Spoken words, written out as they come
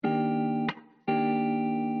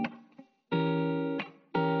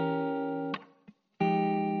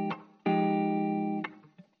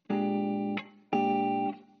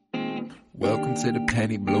Welcome to the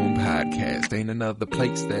Penny Bloom Podcast. Ain't another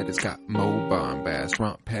place that has got more bombast.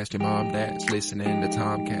 Romp past your mom, dad's listening to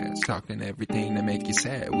Tomcats. Talking everything that make you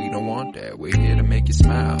sad. We don't want that. We're here to make you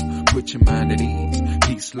smile. Put your mind at ease.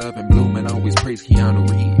 Peace, love, and bloom, and always praise Keanu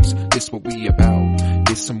Reeves. This what we about.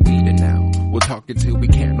 This some weeding now. We'll talk until we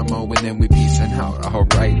can't no more, and then we peacing out.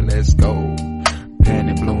 Alright, let's go.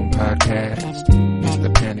 Penny Bloom Podcast. It's the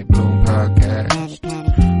Penny Bloom Podcast.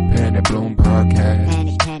 Penny Bloom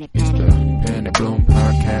Podcast. It's the Penny Bloom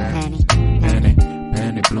Podcast.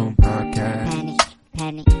 Penny Bloom Podcast.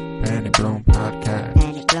 Penny Bloom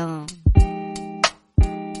Podcast.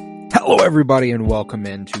 Hello everybody and welcome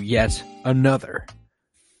into yet another,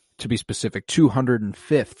 to be specific,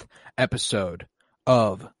 205th episode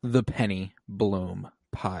of the Penny Bloom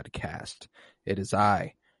Podcast. It is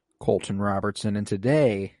I, Colton Robertson, and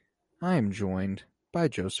today I am joined by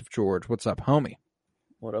Joseph George. What's up, homie?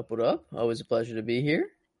 What up, what up? Always a pleasure to be here.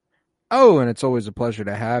 Oh, and it's always a pleasure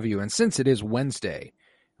to have you. And since it is Wednesday,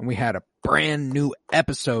 and we had a brand new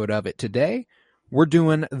episode of it today, we're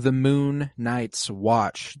doing the Moon Knight's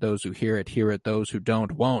Watch. Those who hear it, those who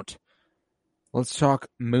don't, won't. Let's talk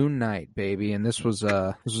Moon Knight, baby. And this was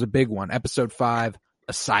a big one. Episode 5,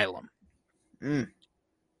 Asylum. A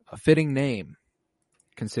fitting name,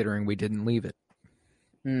 considering we didn't leave it.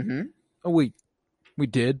 Mm-hmm. Oh, we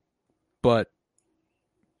did, but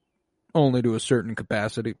only to a certain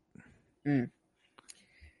capacity.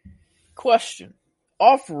 Question.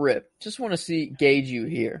 Off rip. Just want to gauge you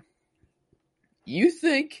here. You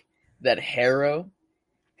think that Harrow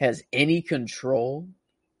has any control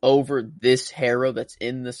over this Harrow that's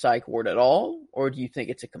in the psych ward at all? Or do you think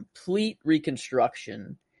it's a complete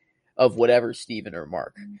reconstruction of whatever Steven or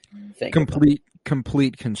Mark think?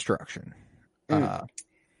 Complete construction. I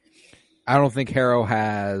don't think Harrow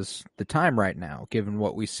has the time right now, given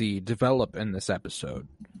what we see develop in this episode.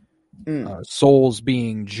 Souls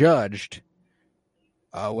being judged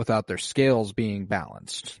without their scales being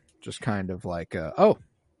balanced. Just kind of like, oh,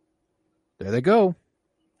 there they go.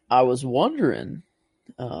 I was wondering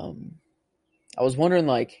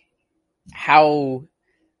like how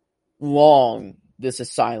long this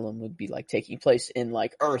asylum would be like taking place in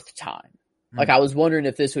like Earth time. Like I was wondering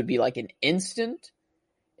if this would be like an instant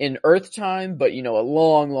in Earth time, but you know, a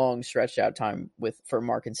long stretched out time for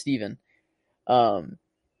Mark and Steven.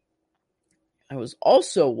 I was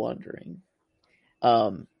also wondering,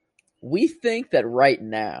 we think that right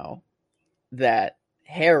now that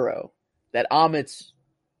Harrow, that Amit's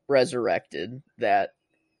resurrected, that,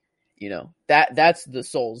 you know, that's the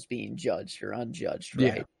souls being judged or unjudged,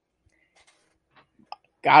 right? Yeah.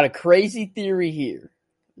 Got a crazy theory here.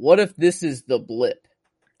 What if this is the blip?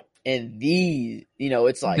 And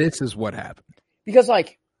it's like... This is what happened. Because,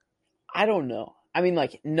 like, I don't know. I mean,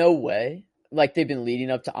 like, no way. Like, they've been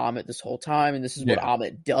leading up to Amit this whole time, and this is what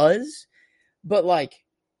Amit does. But, like,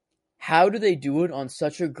 how do they do it on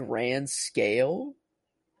such a grand scale?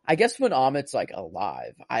 I guess when Amit's, like,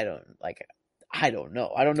 alive, I don't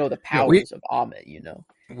know. I don't know the powers of Amit, you know?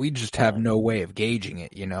 We just have no way of gauging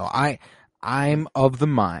it, you know? I'm of the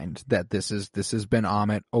mind that this has been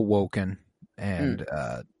Amit awoken, and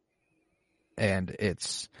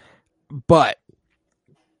it's, but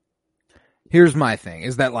here's my thing,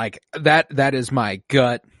 is that like, that is my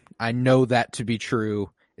gut. I know that to be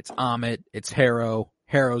true. It's Amit, it's Harrow.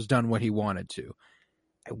 Harrow's done what he wanted to.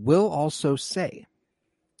 I will also say,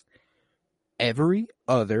 every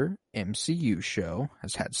other MCU show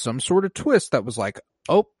has had some sort of twist that was like,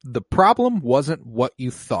 oh, the problem wasn't what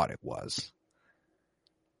you thought it was.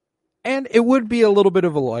 And it would be a little bit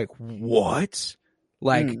of a like, what?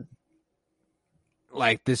 Like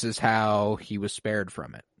this is how he was spared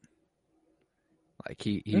from it. Like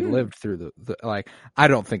he lived through the like, I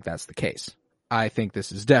don't think that's the case. I think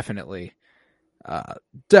this is definitely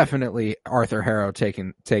Arthur Harrow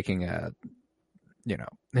taking you know,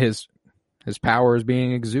 his power is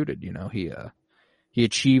being exuded, you know, he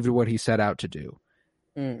achieved what he set out to do.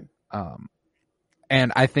 And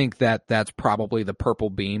I think that's probably the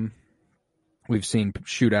purple beam we've seen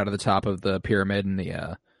shoot out of the top of the pyramid in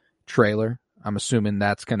the trailer. I'm assuming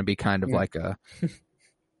that's going to be kind of like a...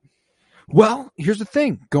 Well, here's the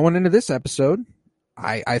thing. Going into this episode,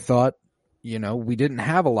 I thought, you know, we didn't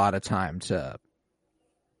have a lot of time to,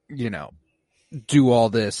 you know, do all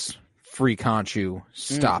this free Khonshu,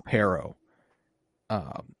 stop Harrow.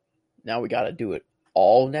 Now we got to do it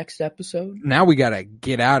all next episode? Now we got to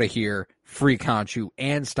get out of here, free Khonshu,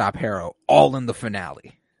 and stop Harrow, all in the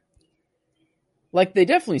finale. Like, they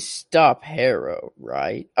definitely stop Harrow,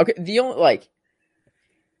 right? Okay, the only, like,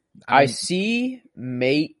 I see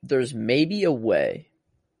there's maybe a way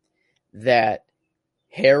that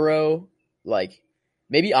Harrow like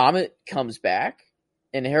maybe Amit comes back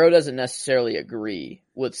and Harrow doesn't necessarily agree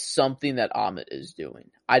with something that Amit is doing.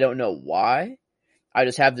 I don't know why. I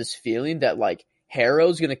just have this feeling that like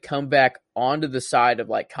Harrow's going to come back onto the side of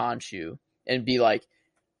like Khonshu and be like,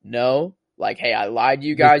 no, like, hey, I lied to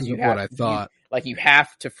you guys. You have, what I thought. you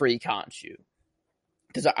have to free Khonshu.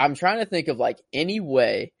 Because I'm trying to think of like any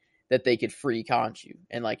way that they could free Khonshu,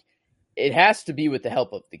 and like it has to be with the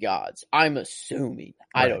help of the gods. I'm assuming.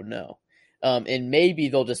 Right. I don't know. And maybe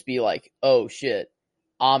they'll just be like, oh shit,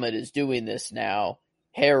 Amit is doing this now.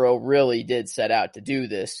 Harrow really did set out to do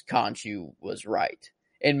this. Khonshu was right.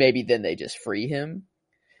 And maybe then they just free him.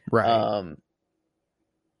 Right.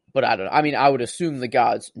 But I don't know. I mean, I would assume the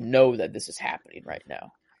gods know that this is happening right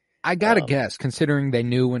now. I gotta guess, considering they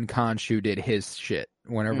knew when Khonshu did his shit.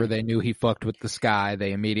 Whenever they knew he fucked with the sky,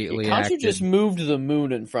 they immediately Khonshu just moved the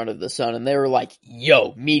moon in front of the sun, and they were like,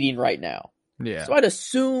 yo, meeting right now. Yeah. So I'd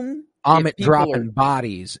assume Amit dropping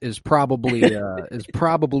bodies is probably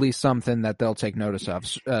something that they'll take notice of.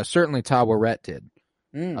 Certainly Taweret did.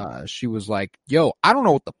 She was like, yo, I don't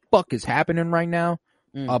know what the fuck is happening right now,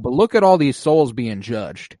 but look at all these souls being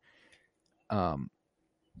judged. But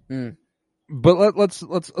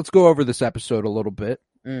let's go over this episode a little bit,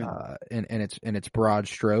 in its broad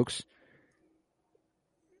strokes.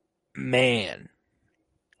 Man,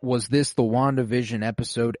 was this the WandaVision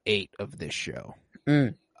episode 8 of this show?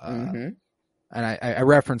 And I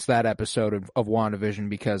referenced that episode of WandaVision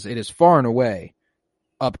because it is far and away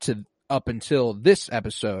up until this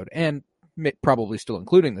episode, and probably still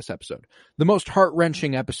including this episode, the most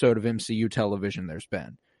heart-wrenching episode of MCU television there's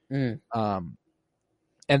been.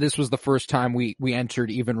 And this was the first time we entered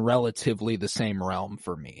even relatively the same realm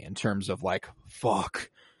for me in terms of like, fuck,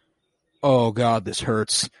 oh god, this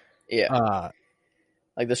hurts. Yeah.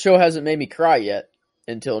 Like the show hasn't made me cry yet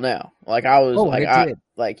until now. Like I was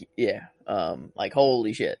like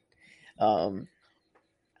holy shit.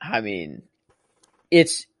 I mean,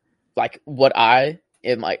 it's like what I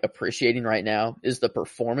am like appreciating right now is the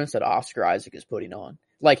performance that Oscar Isaac is putting on.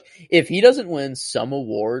 Like, if he doesn't win some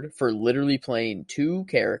award for literally playing 2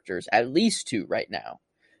 characters, at least 2 right now,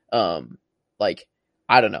 like,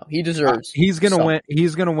 I don't know. He deserves. He's gonna win.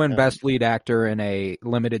 He's gonna win Best Lead Actor in a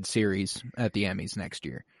limited series at the Emmys next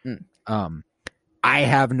year. I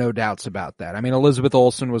have no doubts about that. I mean, Elizabeth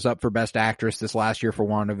Olsen was up for Best Actress this last year for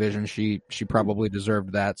WandaVision. She probably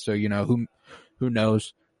deserved that. So you know who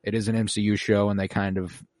knows? It is an MCU show, and they kind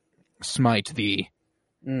of smite thee.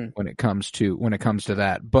 When it comes to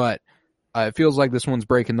that, but it feels like this one's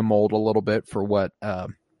breaking the mold a little bit for what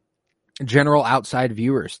general outside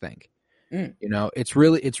viewers think. You know, it's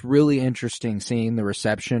really interesting seeing the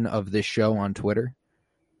reception of this show on Twitter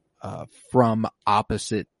from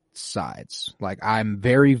opposite sides. Like I'm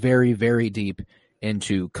very, very, very deep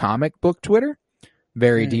into comic book Twitter,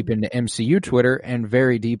 very deep into MCU Twitter, and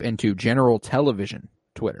very deep into general television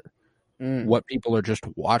Twitter. What people are just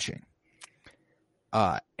watching.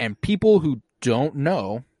 And people who don't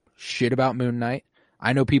know shit about Moon Knight,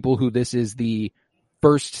 I know people who this is the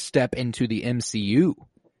first step into the MCU.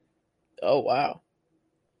 Oh, wow.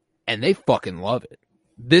 And they fucking love it.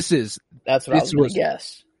 That's what I was going to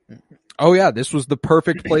guess. Oh yeah, this was the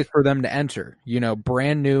perfect place for them to enter. You know,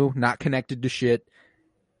 brand new, not connected to shit.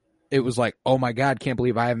 It was like, oh my god, can't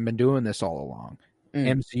believe I haven't been doing this all along.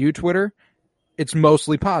 MCU Twitter, it's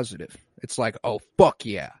mostly positive. It's like, oh fuck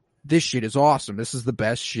yeah. This shit is awesome. This is the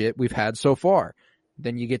best shit we've had so far.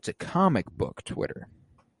 Then you get to comic book Twitter.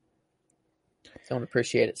 Don't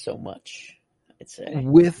appreciate it so much, I'd say.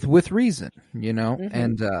 With reason, you know?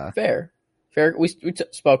 And fair. We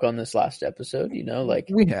spoke on this last episode, you know, like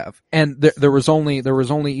we have. And there was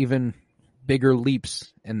only even bigger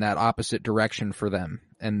leaps in that opposite direction for them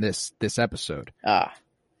in this episode.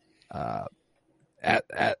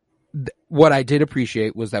 What I did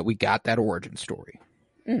appreciate was that we got that origin story.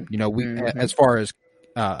 You know, as far as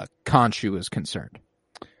Khonshu is concerned,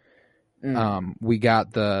 we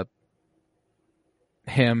got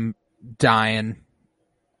him dying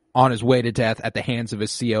on his way to death at the hands of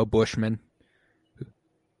his CO Bushman,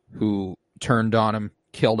 who turned on him,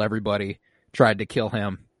 killed everybody, tried to kill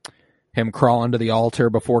him. Him crawling to the altar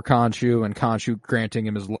before Khonshu, and Khonshu granting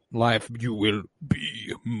him his life. You will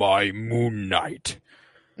be my Moon Knight.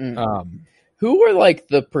 Who were like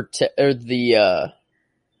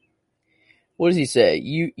what does he say?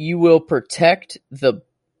 You will protect the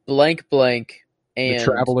blank and the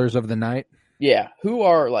Travelers of the Night. Yeah.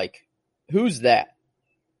 Who's that?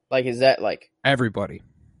 Like, is that like everybody?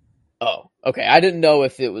 Oh, okay. I didn't know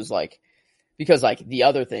if it was like because like the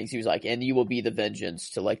other things he was like, and you will be the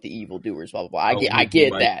vengeance to like the evildoers, blah blah blah. I you'll get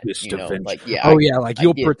be my that, fist you of know, vengeance. like yeah. Oh yeah, like I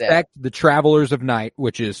you'll get protect the travelers of night,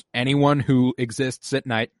 which is anyone who exists at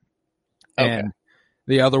night, and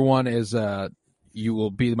the other one is you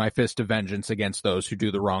will be my fist of vengeance against those who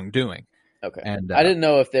do the wrongdoing. Okay. And I didn't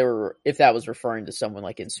know if that was referring to someone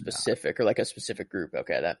like in specific or like a specific group.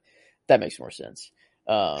 Okay, that makes more sense.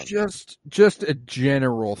 Just a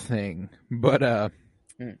general thing, but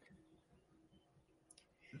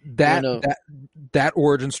that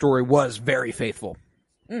origin story was very faithful.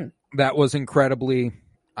 That was incredibly.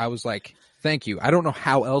 I was like, thank you. I don't know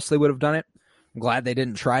how else they would have done it. I'm glad they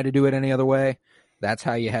didn't try to do it any other way. That's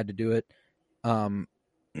how you had to do it. Now,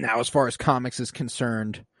 as far as comics is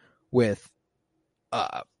concerned, with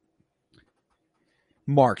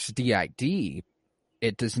Mark's DID,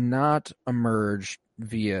 it does not emerge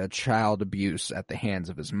via child abuse at the hands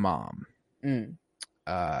of his mom.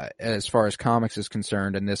 As far as comics is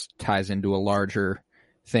concerned, and this ties into a larger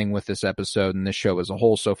thing with this episode and this show as a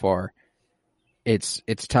whole so far, it's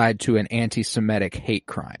tied to an anti-Semitic hate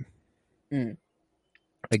crime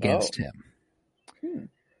against him.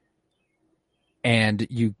 And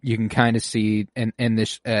you can kind of see in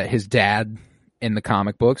this his dad in the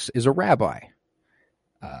comic books is a rabbi.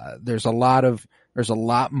 There was a lot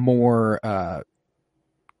more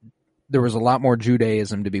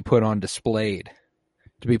Judaism to be put on display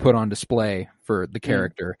for the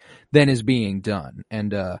character than is being done.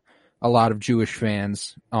 And a lot of Jewish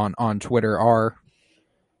fans on Twitter are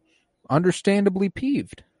understandably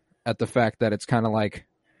peeved at the fact that it's kind of like,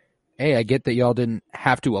 hey, I get that y'all didn't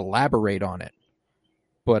have to elaborate on it,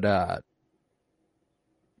 but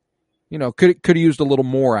could have used a little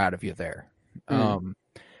more out of you there.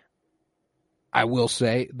 I will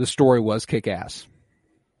say the story was kick-ass.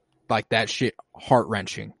 Like, that shit,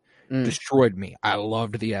 heart-wrenching. Destroyed me. I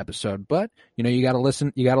loved the episode, but you got to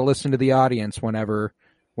listen to the audience whenever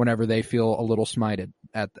they feel a little smited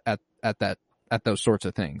at those sorts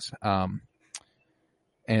of things. And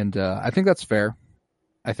I think that's fair.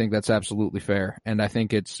 I think that's absolutely fair, and I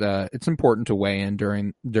think it's important to weigh in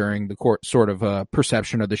during the court sort of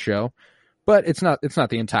perception of the show, but it's not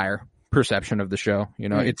the entire perception of the show.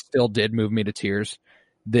 It still did move me to tears.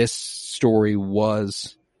 This story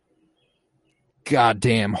was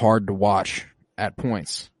goddamn hard to watch at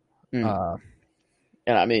points. And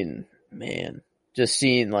I mean, man, just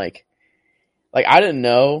seeing like I didn't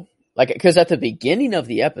know, like, because at the beginning of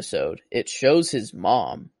the episode, it shows his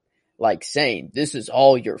mom like saying, "This is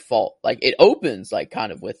all your fault." Like, it opens like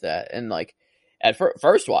kind of with that, and like at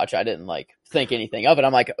first watch, I didn't like think anything of it.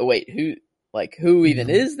 I'm like, oh, wait, who even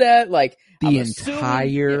is that? Like, the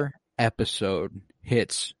entire episode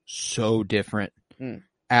hits so different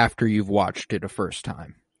after you've watched it a first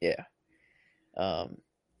time. Yeah.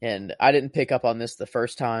 And I didn't pick up on this the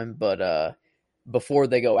first time, but before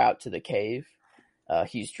they go out to the cave,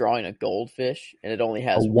 he's drawing a goldfish, and it only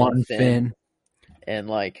has one fin. And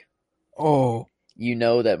like,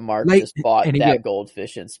 that Mark just bought that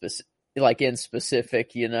goldfish in specific,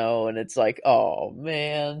 and it's like, oh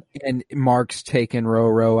man. And Mark's taking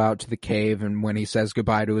Roro out to the cave, and when he says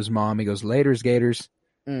goodbye to his mom, he goes, "Laters, Gators."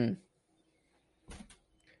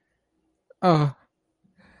 Oh,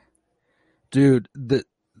 dude, the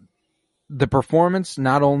performance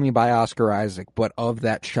not only by Oscar Isaac but of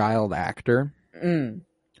that child actor.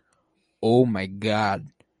 Oh my god!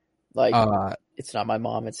 Like, it's not my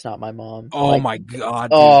mom. It's not my mom. Oh like, my god!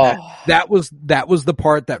 Dude, that was the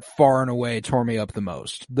part that far and away tore me up the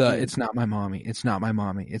most. It's not my mommy. It's not my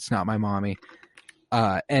mommy. It's not my mommy.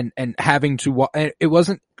 And having to it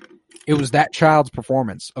was that child's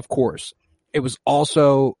performance, of course. It was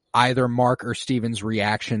also either Mark or Steven's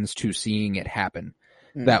reactions to seeing it happen.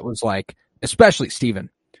 That was like, especially Steven.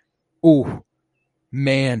 Ooh,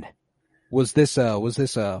 man, was this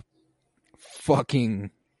a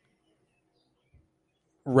fucking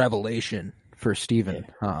revelation for Steven?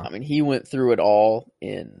 I mean, he went through it all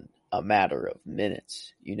in a matter of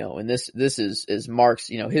minutes, and this is Mark's,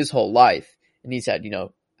 his whole life, and he's had,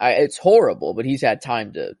 it's horrible, but he's had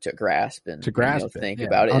time to grasp and think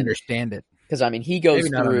about it, understand it. Because I mean, he goes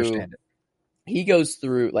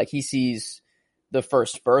through, like, he sees the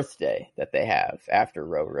first birthday that they have after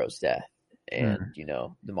Roro's death, and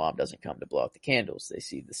the mom doesn't come to blow out the candles. They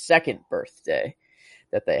see the second birthday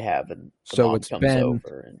that they have, and the mom comes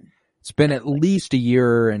over, and it's been at least a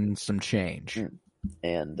year and some change.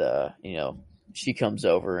 And she comes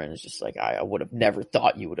over and is just like, I would have never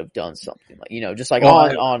thought you would have done something like, just like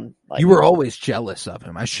on like, you were always jealous of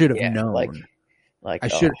him. I should have known. Like I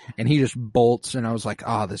should, and he just bolts, and I was like,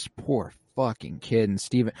 this poor fucking kid. And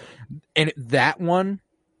Steven, and that one,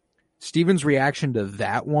 Steven's reaction to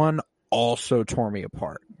that one also tore me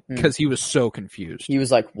apart because he was so confused. He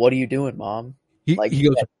was like, "What are you doing, Mom?" He Like,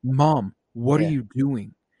 goes, "Mom, what Yeah. are you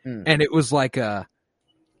doing?" Mm. And it was like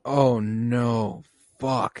oh no,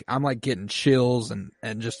 fuck. I'm like getting chills and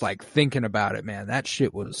just like thinking about it, man. That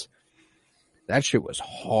shit was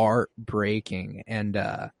heartbreaking. And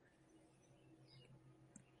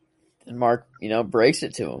Mark, breaks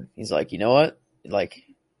it to him. He's like, "You know what? Like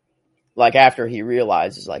after he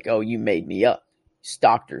realizes, like, oh, you made me up. It's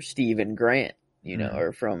Dr. Stephen Grant,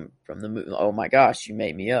 or from the movie. Oh my gosh, you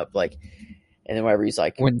made me up." Like, and then whenever he's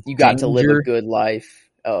like, When "You got to live a danger- good life."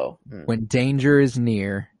 Oh, when danger is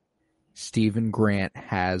near, Stephen Grant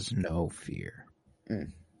has no fear.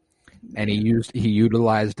 And he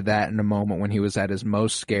utilized that in a moment when he was at his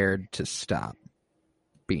most scared to stop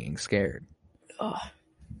being scared.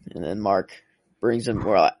 And then Mark brings him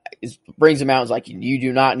out and is like, "You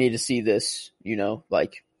do not need to see this,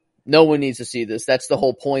 like no one needs to see this. That's the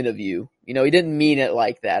whole point of you." He didn't mean it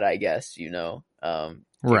like that, I guess,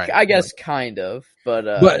 Right. I guess kind of, but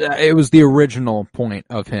it was the original point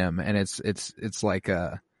of him, and it's like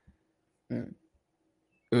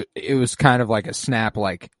it was kind of like a snap,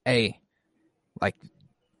 like, hey, like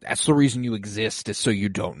that's the reason you exist is so you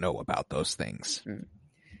don't know about those things.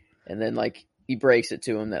 And then like he breaks it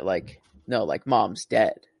to him that like, no, like Mom's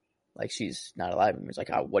dead, like she's not alive anymore. He's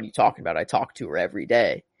like, "Oh, what are you talking about? I talk to her every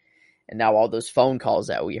day." And now all those phone calls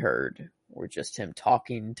that we heard were just him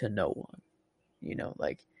talking to no one,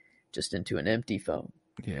 like just into an empty phone.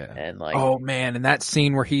 Yeah. And like, oh man, and that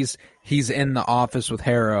scene where he's in the office with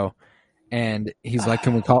Harrow, and he's like,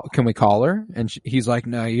 "Can we call her?" And he's like,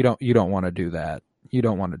 "No, you don't want to do that. You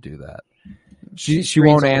don't want to do that." She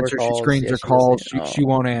won't answer. She screens her calls. She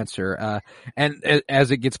won't answer. And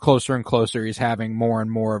as it gets closer and closer, he's having more and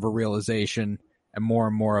more of a realization and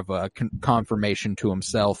more of a confirmation to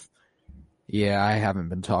himself. Yeah, I haven't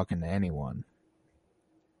been talking to anyone.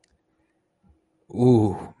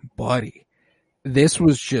 Ooh, buddy. This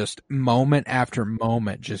was just moment after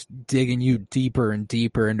moment, just digging you deeper and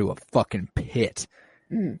deeper into a fucking pit.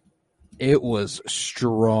 It was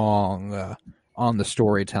strong on the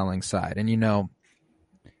storytelling side. And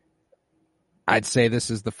I'd say this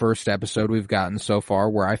is the first episode we've gotten so far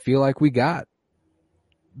where I feel like we got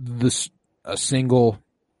a single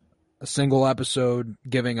episode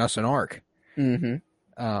giving us an arc.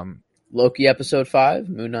 Loki episode 5,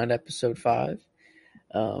 Moon Knight episode 5.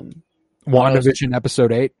 WandaVision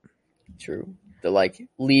episode 8. True. The like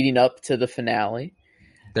leading up to the finale.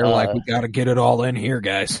 They're like, we got to get it all in here,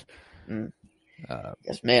 guys.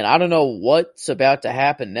 Yes, man. I don't know what's about to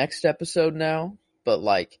happen next episode now, but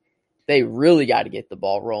like they really got to get the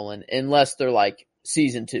ball rolling, unless they're like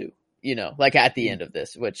season 2. Like at the end of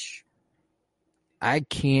this, which I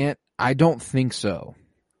don't think so.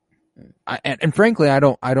 And frankly, I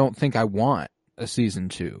don't think I want a season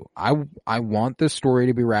 2. I want this story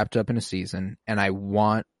to be wrapped up in a season, and I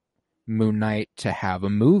want Moon Knight to have a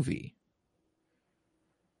movie.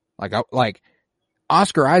 Like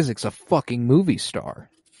Oscar Isaac's a fucking movie star.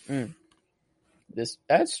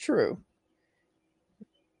 That's true.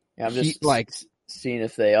 Yeah, I'm just seeing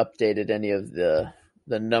if they updated any of the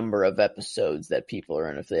number of episodes that people are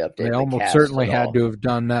in. If they updated, they almost certainly had to have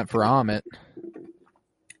done that for Amit.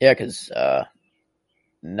 Yeah, because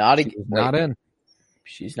not in.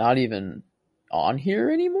 She's not even on here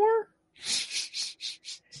anymore.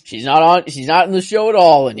 She's not in the show at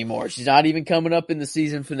all anymore. She's not even coming up in the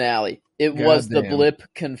season finale. It was the blip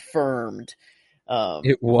confirmed.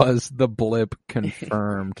 It was the blip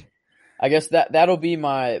confirmed. I guess that'll be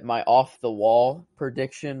my off the wall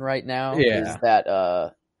prediction right now. Yeah. Is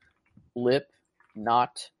that blip,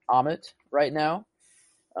 not Amit right now.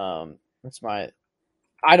 That's my.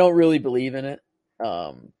 I don't really believe in it.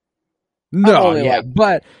 No, yeah,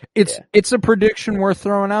 but it's a prediction worth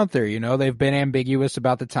throwing out there. They've been ambiguous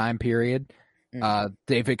about the time period.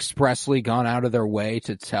 They've expressly gone out of their way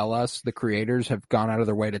to tell us, the creators have gone out of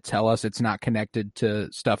their way to tell us it's not connected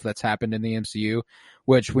to stuff that's happened in the MCU,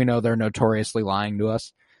 which we know they're notoriously lying to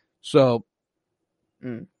us. So,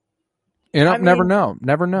 never know.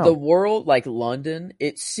 The world, like London,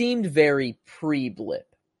 it seemed very pre-blip.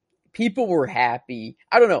 People were happy.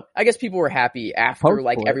 I don't know. I guess people were happy after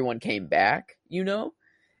like everyone came back,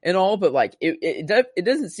 and all. But like it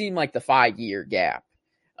doesn't seem like the 5-year gap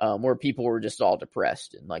where people were just all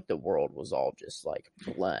depressed and like the world was all just like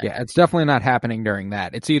blank. Yeah, it's definitely not happening during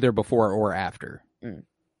that. It's either before or after. And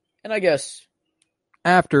I guess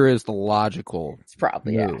after is the logical. It's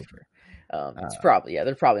probably move. After. It's probably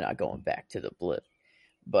They're probably not going back to the blip.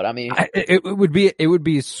 But I mean, it would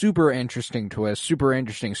be a super interesting twist, super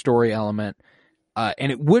interesting story element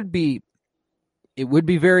And it would be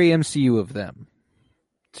very MCU of them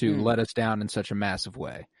to let us down in such a massive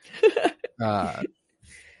way.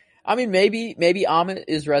 I mean, maybe Amit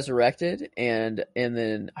is resurrected, and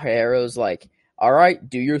then Harrow's like, "All right,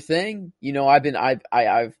 do your thing. You know,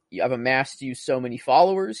 I've amassed you so many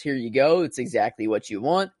followers. Here you go. It's exactly what you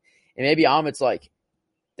want." And maybe Amit's like,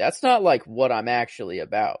 "That's not like what I'm actually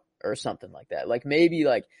about," or something like that. Like maybe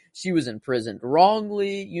like she was imprisoned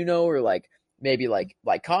wrongly, you know, or like maybe like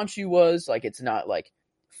Khonshu was, like it's not like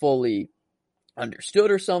fully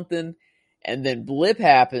understood or something. And then blip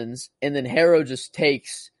happens, and then Harrow just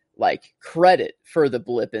takes like credit for the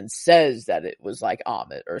blip and says that it was like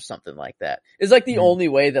Amit or something like that. It's like the only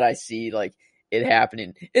way that I see like it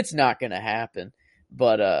happening. It's not going to happen,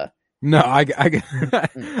 but no,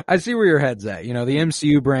 I see where your head's at. You know, the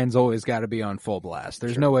MCU brain's always got to be on full blast.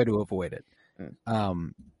 There's no way to avoid it.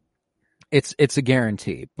 It's a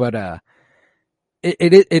guarantee, but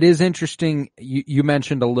it is interesting. You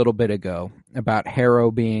mentioned a little bit ago about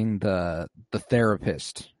Harrow being the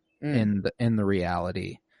therapist in the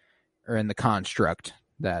reality, or in the construct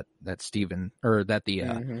that Stephen, or that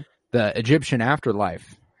the Egyptian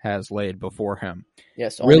afterlife has laid before him.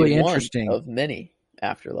 Yes, really only interesting one of many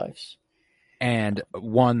afterlives, and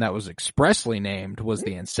one that was expressly named was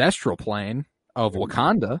the ancestral plane of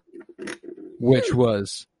Wakanda, which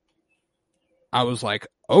was, I was like,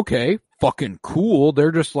 okay, fucking cool.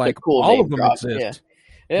 They're just like, cool all of them drop. exist.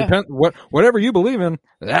 Yeah. Whatever you believe in,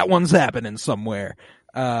 that one's happening somewhere.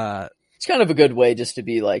 It's kind of a good way just to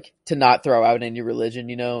be like, to not throw out any religion,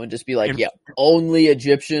 you know, and just be like, only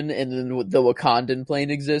Egyptian, and then the Wakandan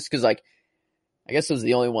plane exists. Cause like, I guess those are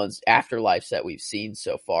the only ones afterlives that we've seen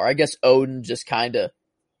so far. I guess Odin just kind of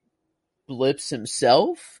blips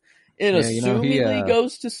himself and assumingly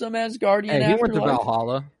goes to some Asgardian afterlife. He went to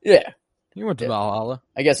Valhalla. Yeah. He went to Valhalla.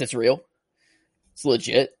 I guess it's real. It's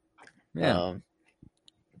legit. Yeah.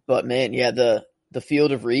 But man, yeah, the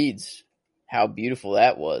Field of Reeds, how beautiful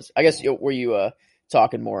that was. I guess, were you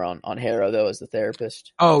talking more on Harrow though as the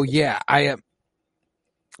therapist? Oh yeah, I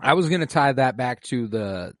was going to tie that back to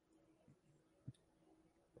the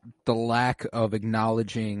lack of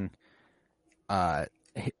acknowledging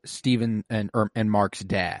Stephen and Mark's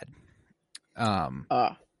dad.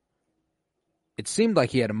 It seemed like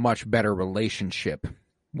he had a much better relationship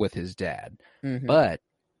with his dad, but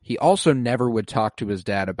he also never would talk to his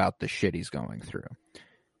dad about the shit he's going through.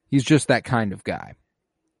 He's just that kind of guy.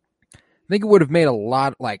 I think it would have made a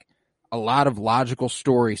lot of logical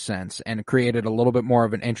story sense and created a little bit more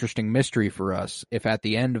of an interesting mystery for us if at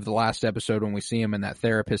the end of the last episode, when we see him in that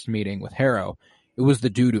therapist meeting with Harrow, it was the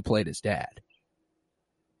dude who played his dad.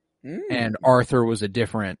 And Arthur was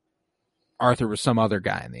some other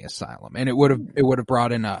guy in the asylum. And it would have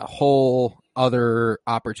brought in a whole other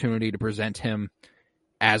opportunity to present him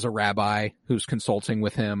as a rabbi who's consulting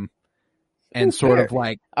with him. And sort of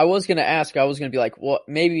like, I was going to be like, well,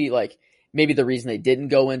 maybe the reason they didn't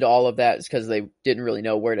go into all of that is because they didn't really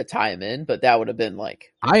know where to tie him in, but that would have been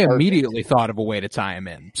like, I perfect. Immediately thought of a way to tie him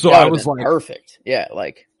in. So I was like, perfect. Yeah.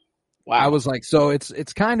 Like, wow. I was like, so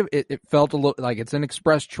it's kind of, it felt a little like it's an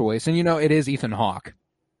express choice. And it is Ethan Hawke.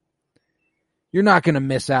 You're not going to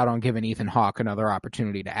miss out on giving Ethan Hawke another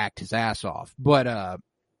opportunity to act his ass off. But,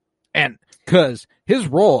 and cause his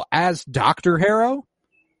role as Dr. Harrow,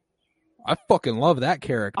 I fucking love that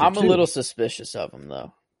character. I'm a little suspicious of him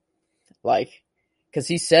though. Like, cause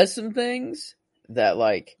he says some things that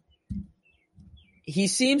like, he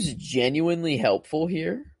seems genuinely helpful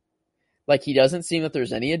here. Like, he doesn't seem that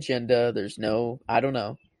there's any agenda. There's no, I don't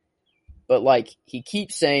know. But like, he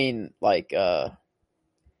keeps saying like,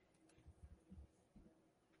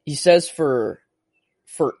 he says for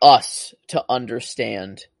us to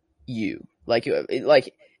understand you, like,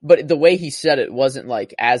 but the way he said it wasn't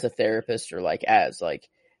like as a therapist or like as like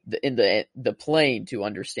in the plane to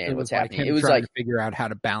understand what's happening. It was like to figure out how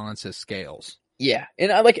to balance his scales. Yeah.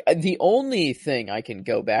 And I like, the only thing I can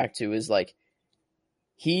go back to is like,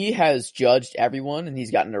 he has judged everyone and he's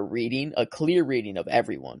gotten a clear reading of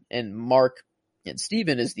everyone. And Mark and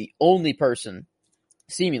Stephen is the only person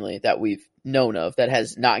seemingly that we've known of that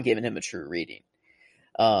has not given him a true reading.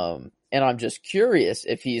 And I'm just curious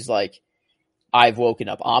if he's like, I've woken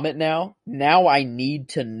up Amit now. Now I need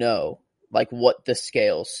to know like what the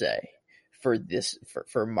scales say for this,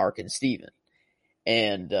 for Mark and Stephen.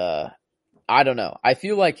 And, I don't know. I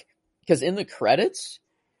feel like, cause in the credits,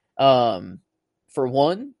 for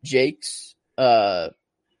one, Jake's,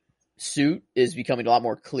 suit is becoming a lot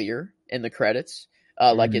more clear in the credits.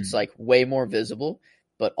 Like it's like way more visible,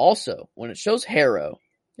 but also when it shows Harrow,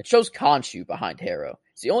 it shows Khonshu behind Harrow.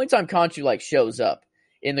 It's the only time Khonshu like shows up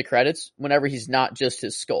in the credits whenever he's not just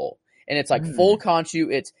his skull. And it's like full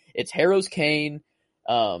Khonshu. It's Harrow's cane,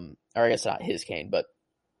 or I guess not his cane, but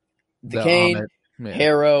the cane,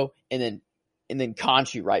 Harrow, and then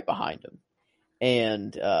Khonshu right behind him.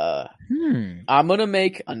 And I'm gonna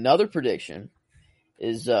make another prediction.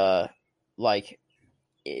 Is that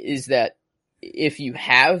if you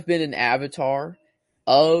have been an avatar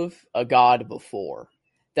of a god before,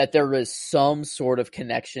 that there is some sort of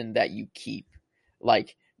connection that you keep,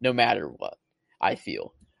 like, no matter what, I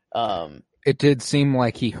feel. It did seem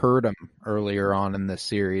like he heard him earlier on in this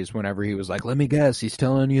series whenever he was like, let me guess, he's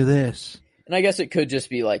telling you this. And I guess it could just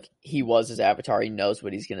be like he was his avatar. He knows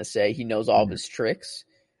what he's going to say. He knows all of his tricks.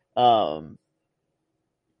 But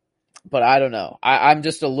I don't know. I'm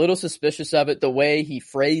just a little suspicious of it. The way he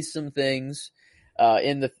phrased some things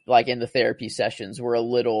in the therapy sessions were a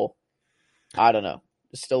little, I don't know,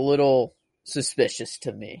 just a little suspicious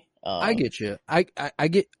to me. I get you. I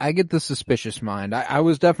get the suspicious mind. I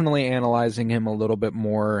was definitely analyzing him a little bit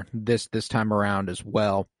more this time around as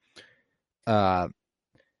well.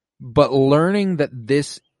 But learning that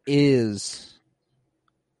this is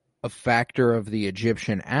a factor of the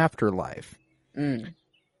Egyptian afterlife,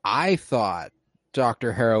 I thought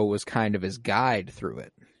Dr. Harrow was kind of his guide through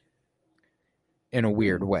it in a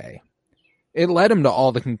weird way. It led him to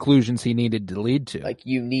all the conclusions he needed to lead to. Like,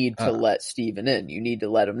 you need to let Steven in. You need to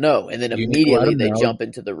let him know. And then immediately they jump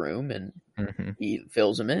into the room and he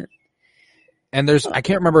fills him in. And I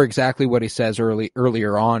can't remember exactly what he says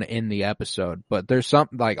earlier on in the episode, but there's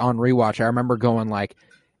something like on rewatch, I remember going like,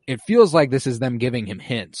 it feels like this is them giving him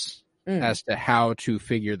hints as to how to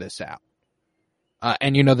figure this out.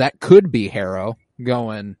 And that could be Harrow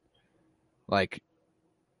going like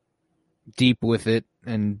deep with it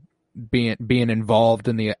and being involved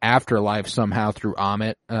in the afterlife somehow through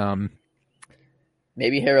Ammit.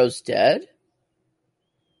 Maybe Harrow's dead?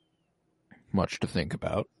 Much to think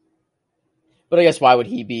about. But I guess why would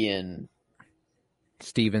he be in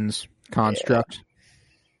Steven's construct?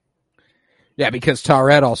 Yeah, because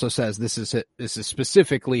Taweret also says this is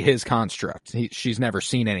specifically his construct. She's never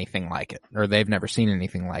seen anything like it, or they've never seen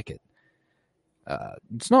anything like it.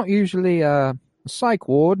 It's not usually a psych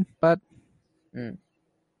ward, but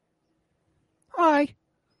hi.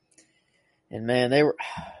 And man,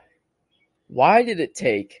 why did it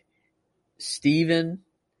take Steven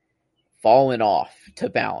falling off to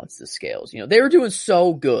balance the scales? They were doing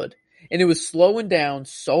so good, and it was slowing down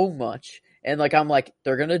so much. And like, I'm like,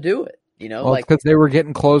 they're gonna do it, well, because they were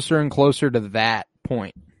getting closer and closer to that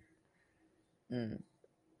point.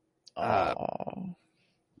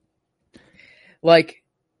 Like,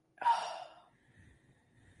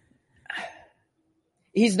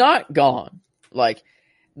 he's not gone. Like,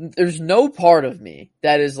 there's no part of me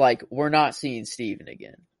that is like, we're not seeing Steven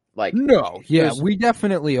again. Like, no, yeah, we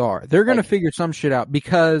definitely are. They're going to figure some shit out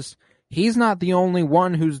because he's not the only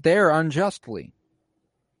one who's there unjustly.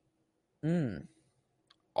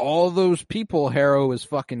 All those people Harrow is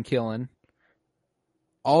fucking killing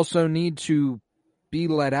also need to be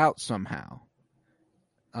let out somehow.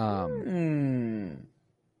 And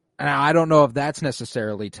I don't know if that's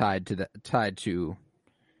necessarily tied to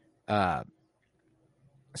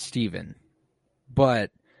Steven,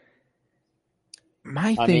 but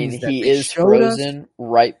he is frozen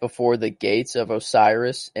right before the gates of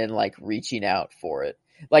Osiris and like reaching out for it.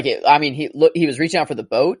 Like, he was reaching out for the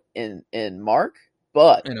boat in Mark,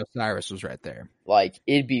 and Osiris was right there. Like,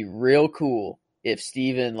 it'd be real cool if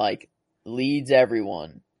Steven like leads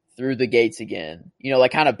everyone through the gates again.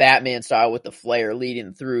 Like kind of Batman style with the flare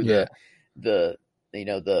leading through the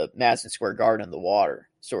Madison Square Garden in the water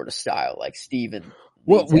sort of style, like Steven.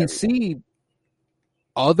 Well, we see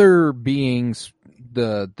other beings,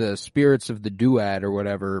 the spirits of the Duat or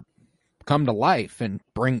whatever, come to life and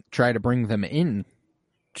try to bring them in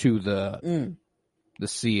to the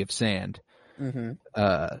sea of sand.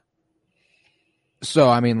 So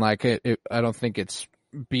I mean, like, I don't think it's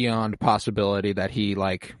beyond possibility that he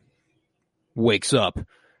like wakes up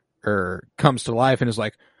or comes to life and is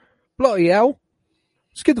like, bloody hell,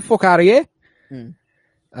 let's get the fuck out of here.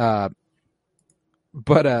 I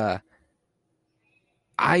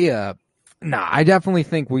definitely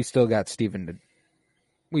think we still got Steven.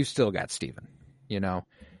 We've still got Steven.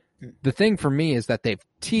 The thing for me is that they've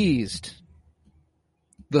teased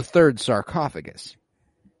the third sarcophagus.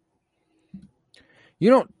 You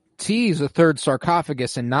don't tease a third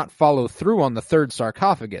sarcophagus and not follow through on the third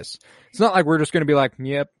sarcophagus. It's not like we're just going to be like,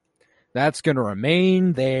 yep, that's going to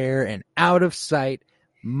remain there and out of sight.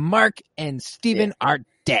 Mark and Steven are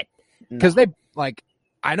dead. Because they, like,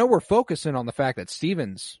 I know we're focusing on the fact that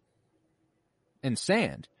Steven's in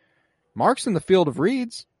sand, Mark's in the Field of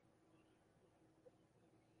Reeds.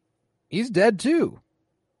 He's dead too.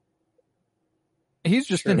 He's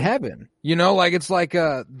just in heaven. You know, like it's like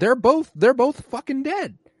they're both fucking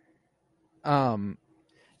dead.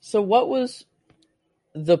 So what was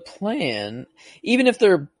the plan? Even if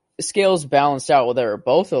their scales balanced out while they were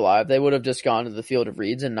both alive, they would have just gone to the Field of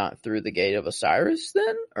Reeds and not through the Gate of Osiris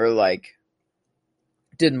then? Or like,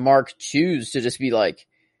 did Mark choose to just be like,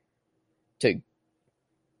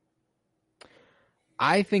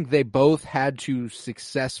 I think they both had to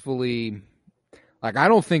successfully, like, I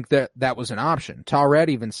don't think that was an option. Tawret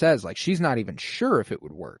even says, like, she's not even sure if it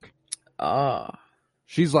would work.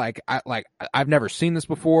 She's like, I've never seen this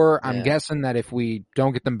before. I'm guessing that if we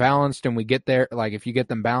don't get them balanced and we get there, like, if you get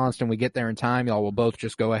them balanced and we get there in time, y'all will both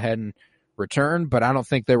just go ahead and return. But I don't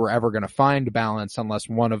think they were ever going to find balance unless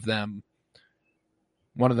one of them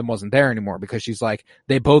wasn't there anymore, because she's like,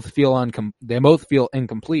 they both feel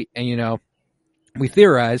incomplete. And, you know, we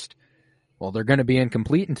theorized, well, they're going to be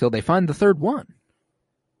incomplete until they find the third one.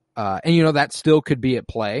 And, you know, that still could be at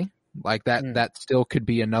play. Like that still could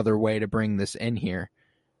be another way to bring this in here.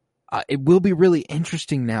 It will be really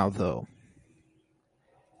interesting now, though,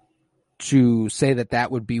 to say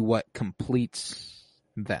that would be what completes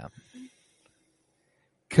them.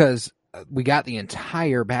 Because we got the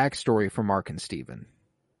entire backstory for Mark and Steven.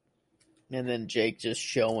 And then Jake just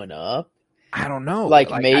showing up. I don't know. Like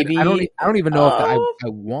maybe I don't even know if I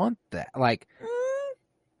want that. Like,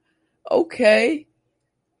 okay,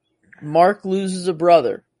 Mark loses a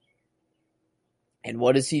brother, and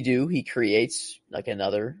what does he do? He creates like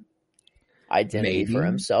another identity for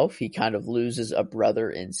himself. He kind of loses a brother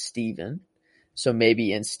in Steven. So maybe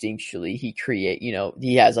instinctually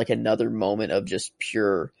he has like another moment of just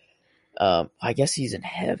pure. I guess he's in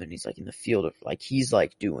heaven. He's like in the field of like he's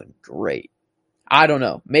like doing great. I don't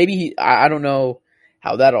know. Maybe I don't know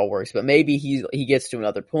how that all works, but maybe he gets to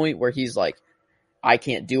another point where he's like, I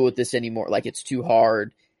can't deal with this anymore. Like it's too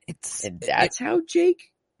hard. That's how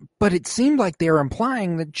Jake. But it seemed like they were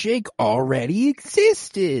implying that Jake already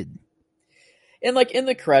existed. And like in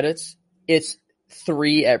the credits, it's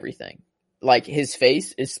 3 everything. Like his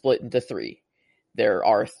face is split into 3. There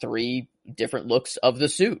are 3 different looks of the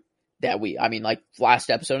suit that like last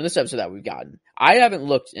episode and this episode that we've gotten. I haven't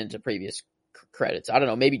looked into previous credits. I don't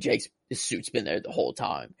know. Maybe Jake's suit's been there the whole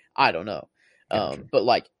time. I don't know. Gotcha. But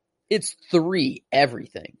like it's 3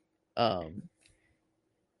 everything. I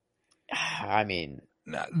mean,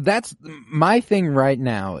 that's my thing right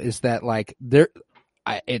now is that like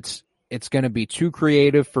it's going to be too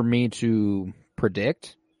creative for me to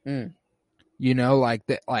predict. You know, like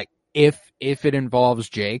that, like if it involves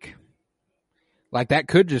Jake, like that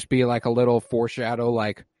could just be like a little foreshadow,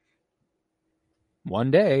 like one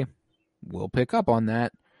day we'll pick up on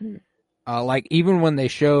that. Like even when they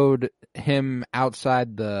showed him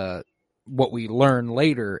outside what we learn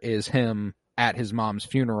later is him at his mom's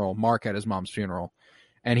funeral, Mark at his mom's funeral.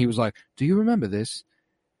 And he was like, do you remember this?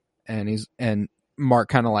 And Mark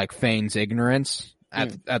kind of like feigns ignorance.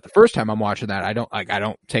 At the first time I'm watching that, I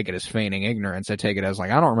don't take it as feigning ignorance. I take it as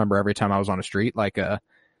like, I don't remember every time I was on a street. Like, I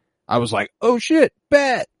was like, oh shit,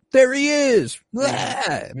 bet there he is.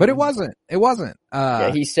 But it wasn't.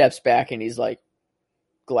 He steps back and he's like,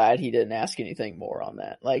 glad he didn't ask anything more on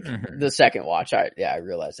that. Like the second watch, I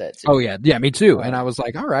realized that too. Oh yeah, me too. And I was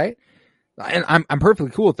like, all right. And I'm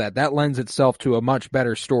perfectly cool with that. That lends itself to a much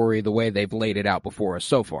better story the way they've laid it out before us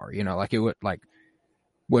so far. You know, like it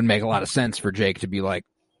wouldn't make a lot of sense for Jake to be like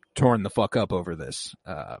torn the fuck up over this.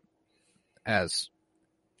 As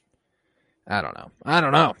I don't know.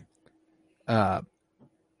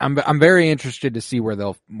 I'm very interested to see where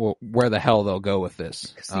the hell they'll go with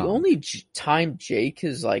this. Because the only time Jake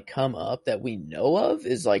has like come up that we know of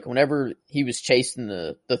is like whenever he was chasing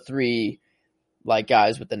the 3 like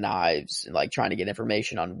guys with the knives and like trying to get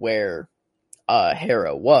information on where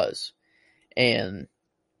Hera was. And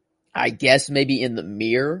I guess maybe in the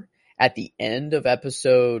mirror at the end of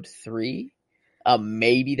episode 3,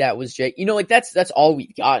 maybe that was Jake. You know, like that's all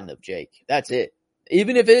we've gotten of Jake. That's it.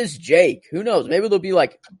 Even if it is Jake, who knows? Maybe they'll be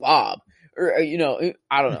like Bob or you know,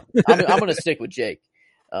 I don't know. I'm going to stick with Jake.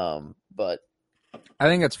 But I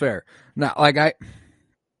think that's fair. Now, like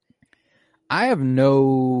I have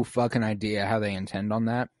no fucking idea how they intend on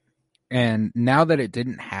that. And now that it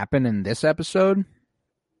didn't happen in this episode,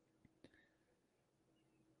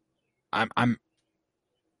 I'll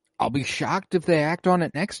be shocked if they act on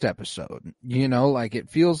it next episode. You know, like it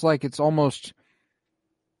feels like it's almost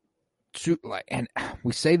too like, and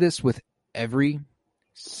we say this with every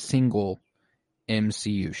single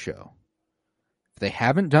MCU show. If they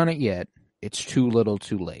haven't done it yet, it's too little,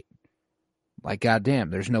 too late. Like,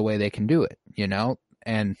 goddamn, there's no way they can do it, you know?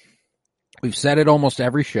 And we've said it almost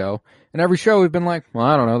every show, and every show we've been like, well,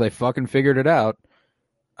 I don't know, they fucking figured it out.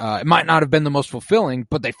 It might not have been the most fulfilling,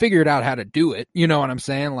 but they figured out how to do it. You know what I'm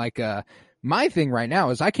saying? Like, my thing right now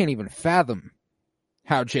is I can't even fathom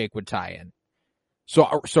how Jake would tie in.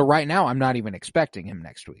 So right now I'm not even expecting him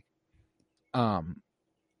next week.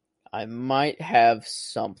 I might have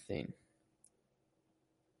something.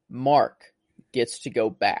 Mark gets to go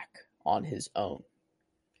back on his own.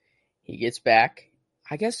 He gets back,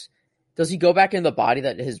 I guess. Does he go back in the body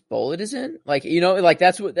that his bullet is in? Like, you know, like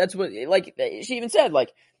that's what, like she even said,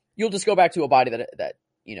 like, you'll just go back to a body that,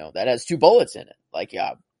 you know, that has 2 bullets in it. Like,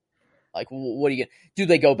 yeah. Like, what do you get? Do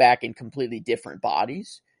they go back in completely different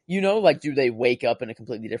bodies? You know, like, do they wake up in a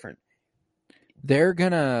completely different? They're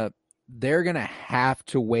gonna have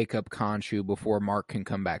to wake up Khonshu before Mark can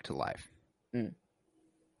come back to life.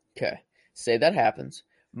 Okay. Say that happens.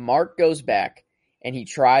 Mark goes back and he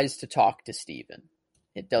tries to talk to Steven.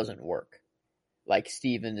 It doesn't work. Like,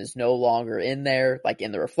 Steven is no longer in there. Like,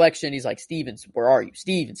 in the reflection, he's like, Steven, where are you?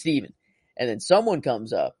 Steven. And then someone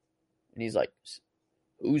comes up and he's like,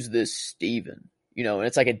 who's this Steven? You know, and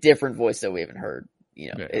it's like a different voice that we haven't heard. You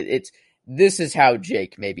know, Yeah. This is how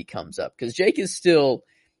Jake maybe comes up. Because Jake is still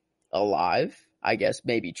alive, I guess,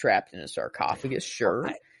 maybe trapped in a sarcophagus,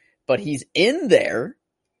 sure. But he's in there.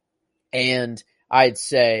 And I'd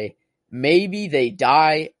say maybe they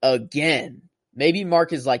die again. Maybe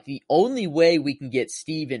Mark is like, the only way we can get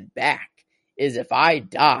Steven back is if I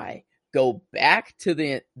die, go back to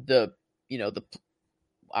the you know, the,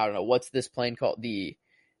 I don't know, what's this plane called? Is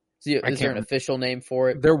there an official name for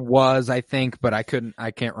it? There was, I think, but I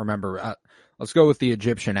can't remember. Let's go with the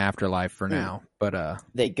Egyptian afterlife for now. But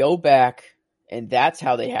they go back, and that's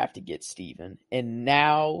how they have to get Steven. And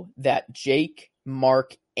now that Jake,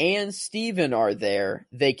 Mark, and Steven are there,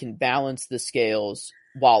 they can balance the scales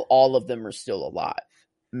while all of them are still alive.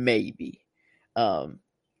 Maybe. So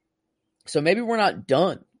maybe we're not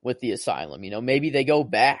done with the asylum. You know, maybe they go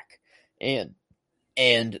back and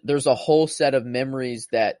there's a whole set of memories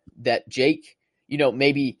that Jake, you know,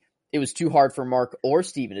 maybe it was too hard for Mark or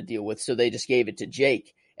Steven to deal with, so they just gave it to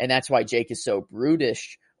Jake. And that's why Jake is so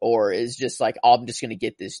brutish, or is just like, oh, I'm just going to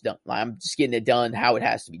get this done. I'm just getting it done how it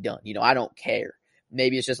has to be done. You know, I don't care.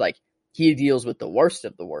 Maybe it's just like he deals with the worst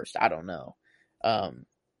of the worst. I don't know.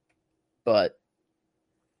 But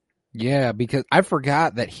yeah, because I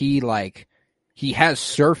forgot that he has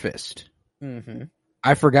surfaced. mm-hmm.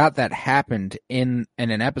 I forgot that happened in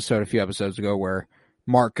an episode a few episodes ago where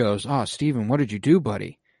Mark goes, "Oh, Steven, what did you do,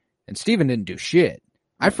 buddy?" And Steven didn't do shit.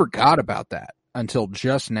 I forgot about that until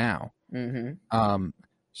just now. Mm-hmm.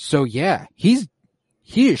 So yeah, he is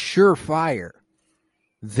surefire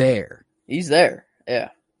there. He's there.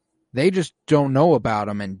 Yeah. They just don't know about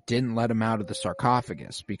him and didn't let him out of the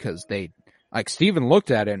sarcophagus because Steven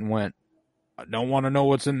looked at it and went, I don't want to know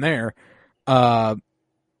what's in there. Man,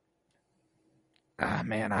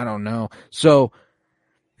 I don't know. So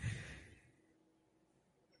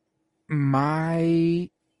at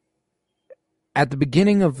the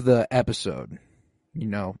beginning of the episode, you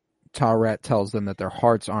know, Taweret tells them that their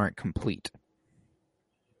hearts aren't complete.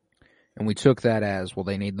 And we took that as, well,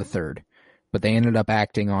 they need the third. But they ended up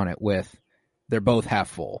acting on it with, they're both half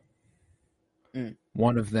full.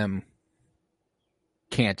 One of them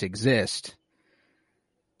can't exist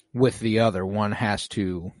with the other. One has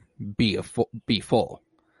to be full.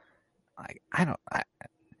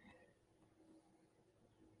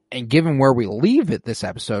 And given where we leave it this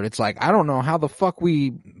episode, it's like, I don't know how the fuck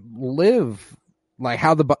we live.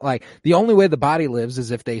 Like the only way the body lives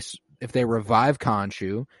is if they revive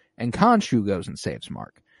Khonshu and Khonshu goes and saves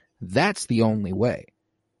Mark. That's the only way.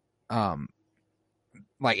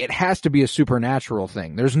 It has to be a supernatural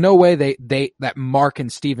thing. There's no way that Mark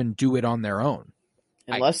and Steven do it on their own.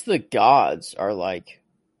 Unless the gods are like,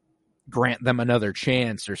 grant them another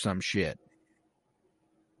chance or some shit.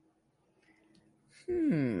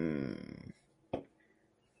 It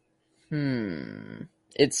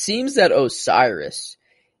seems that Osiris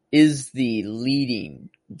is the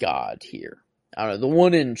leading god here. I don't know, the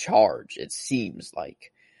one in charge, it seems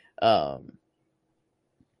like. And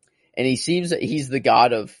he seems that he's the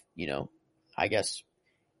god of, you know, I guess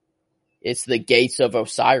it's the gates of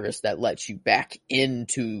Osiris that lets you back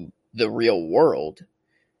into the real world.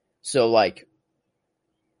 So, like,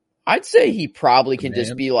 I'd say he probably can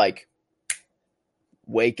just be like,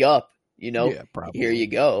 wake up, you know, here you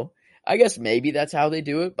go. I guess maybe that's how they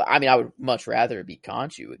do it. But I mean, I would much rather it be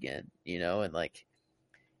Khonshu again, you know, and like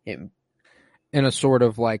him in a sort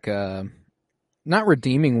of like not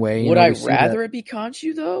redeeming way. Would I rather it be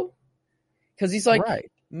Khonshu though? Because he's like,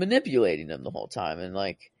 right. manipulating him the whole time, and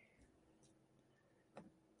like,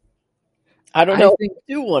 I don't know. I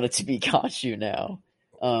do want it to be Khonshu now.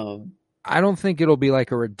 I don't think it'll be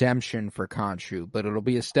like a redemption for Khonshu, but it'll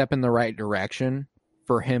be a step in the right direction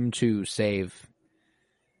for him to save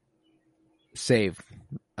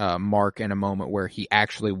Mark in a moment where he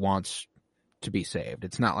actually wants to be saved.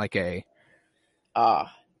 It's not like a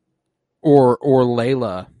or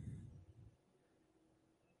Layla.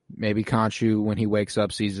 Maybe Khonshu, when he wakes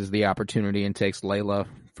up, seizes the opportunity and takes Layla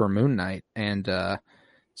for Moon Knight, and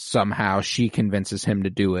somehow she convinces him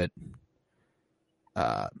to do it.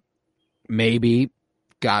 Maybe,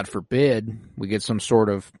 God forbid, we get some sort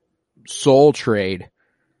of soul trade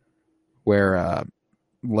where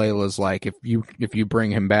Layla's like, if you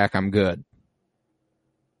bring him back, I'm good.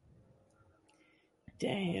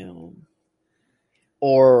 Damn.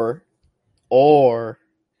 Or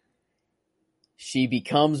she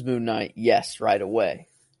becomes Moon Knight, yes, right away.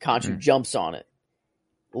 Khonshu jumps on it.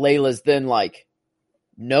 Layla's then like,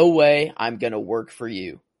 no way, I'm gonna work for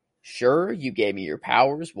you. Sure, you gave me your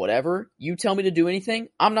powers, whatever. You tell me to do anything,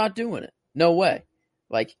 I'm not doing it. No way.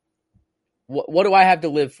 Like, what do I have to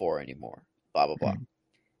live for anymore? Blah, blah, blah.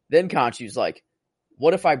 Then Khonshu's like,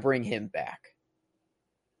 what if I bring him back?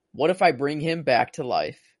 What if I bring him back to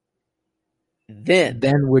life?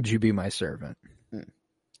 Then would you be my servant?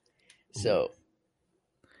 So,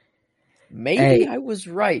 maybe I was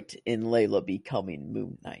right in Layla becoming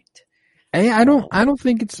Moon Knight. Hey, I don't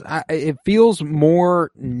think it feels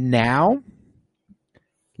more now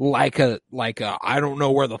like a I don't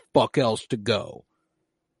know where the fuck else to go.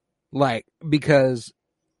 Like, because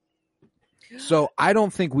so I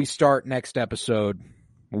don't think we start next episode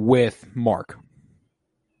with Mark.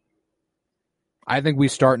 I think we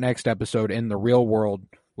start next episode in the real world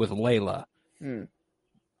with Layla.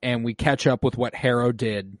 And we catch up with what Harrow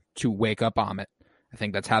did to wake up Ammit. I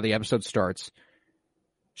think that's how the episode starts.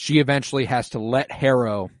 She eventually has to let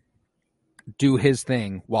Harrow do his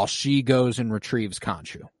thing while she goes and retrieves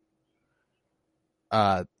Khonshu.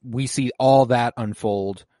 We see all that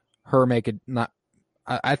unfold.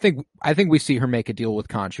 I think we see her make a deal with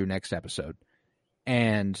Khonshu next episode,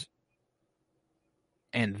 and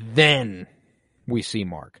then we see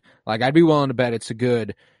Mark. Like, I'd be willing to bet it's a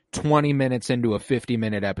good 20 minutes into a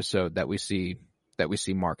 50-minute episode that we see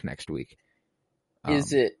Mark next week.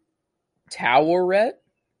 Is it Taweret?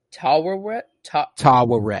 Taweret.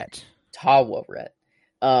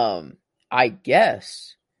 I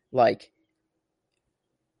guess, like,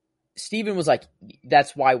 Steven was like,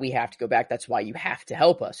 that's why we have to go back. That's why you have to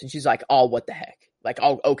help us. And she's like, oh, what the heck? Like,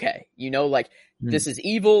 oh, okay. You know, like, this is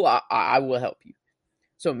evil. I will help you.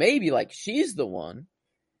 So maybe, like, she's the one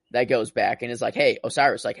that goes back and is like, hey,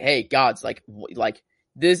 Osiris, like, hey, gods, like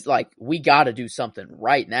this, like, we got to do something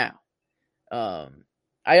right now.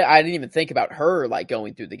 I didn't even think about her, like,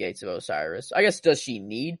 going through the gates of Osiris. I guess, does she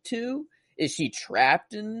need to? Is she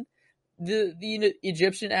trapped in the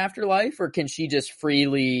Egyptian afterlife, or can she just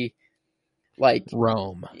freely, like,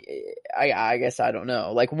 roam? I guess I don't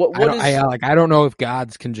know. Like, what I don't know if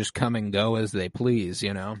gods can just come and go as they please,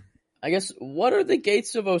 you know? I guess, what are the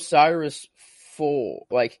gates of Osiris for?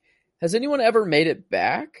 Like, has anyone ever made it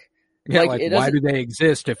back? Yeah, like why do they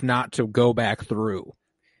exist if not to go back through?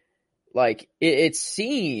 Like, it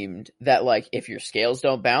seemed that, like, if your scales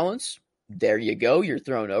don't balance, there you go, you're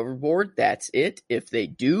thrown overboard. That's it. If they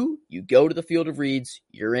do, you go to the field of reeds.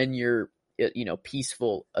 You're in your,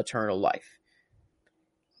 peaceful, eternal life.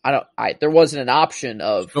 There wasn't an option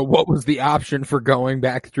of. So what was the option for going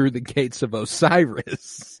back through the gates of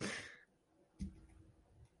Osiris?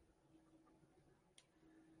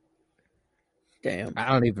 Damn.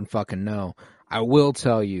 I don't even fucking know. I will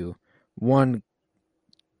tell you one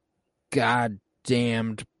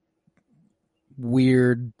goddamned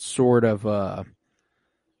weird sort of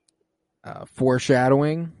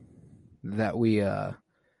foreshadowing that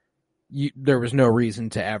there was no reason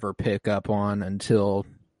to ever pick up on until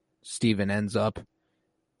Steven ends up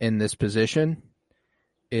in this position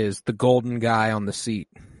is the golden guy on the seat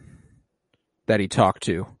that he talked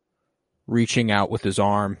to, reaching out with his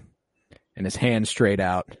arm and his hand straight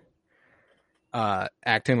out,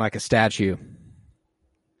 acting like a statue.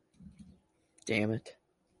 Damn it.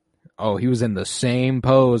 Oh, he was in the same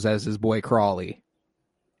pose as his boy Crawley.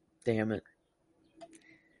 Damn it.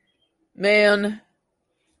 Man,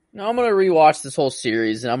 now I'm going to rewatch this whole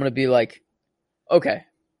series and I'm going to be like, okay,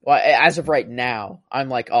 well, as of right now, I'm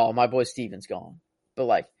like, oh, my boy Steven's gone. But,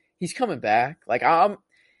 like, he's coming back. Like,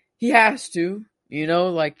 he has to,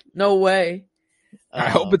 like, no way. I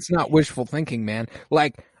hope it's not wishful thinking, man.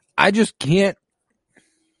 Like, I just can't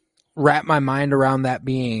wrap my mind around that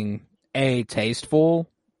being, A, tasteful,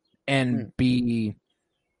 and be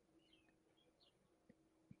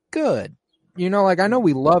good. You know, like I know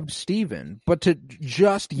we loved Steven, but to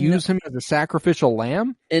just use him as a sacrificial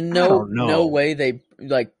lamb? In I don't know. no way they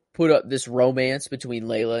like put up this romance between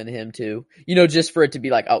Layla and him too. You know, just for it to be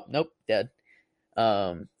like, oh nope, dead.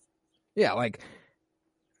 Yeah, like,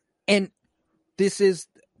 and this is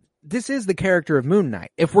the character of Moon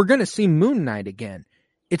Knight. If we're gonna see Moon Knight again,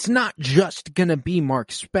 it's not just gonna be Mark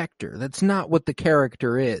Spector. That's not what the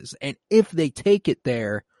character is. And if they take it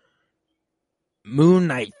there, Moon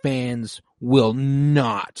Knight fans will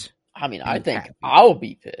not. I mean, I think happy. I'll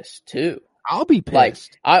be pissed too. I'll be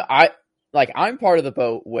pissed. Like I'm part of the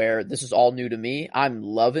boat where this is all new to me. I'm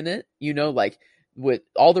loving it. You know, like with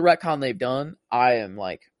all the retcon they've done, I'm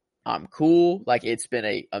cool. Like it's been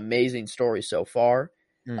a amazing story so far.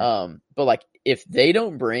 But like if they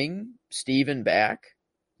don't bring Steven back,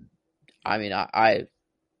 I mean, I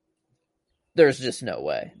there's just no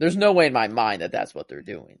way. There's no way in my mind that that's what they're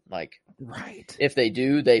doing. Like, right. If they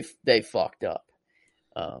do, they fucked up.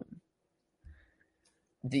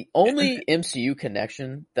 The only MCU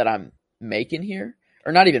connection that I'm making here,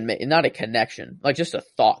 or not a connection, like just a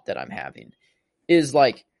thought that I'm having, is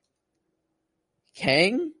like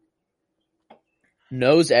Kang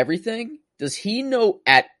knows everything. Does he know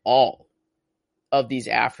at all of these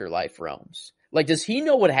afterlife realms? Like, does he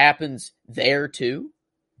know what happens there too?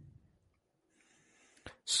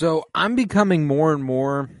 So I'm becoming more and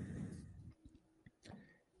more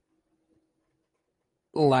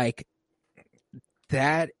like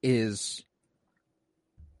that is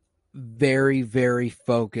very, very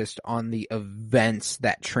focused on the events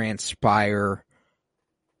that transpire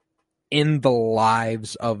in the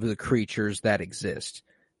lives of the creatures that exist.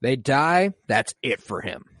 They die, that's it for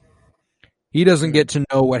him. He doesn't get to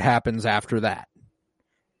know what happens after that.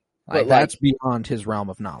 Like, that's beyond his realm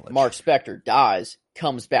of knowledge. Mark Spector dies,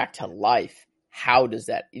 comes back to life. How does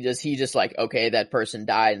he just like, okay, that person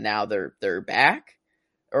died and now they're back?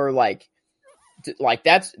 Or like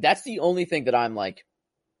that's the only thing that I'm like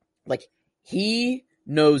he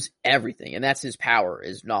knows everything, and that's his power,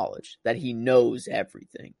 is knowledge, that he knows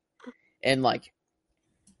everything. And like,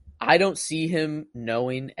 I don't see him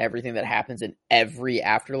knowing everything that happens in every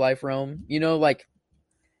afterlife realm. You know, like,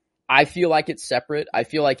 I feel like it's separate. I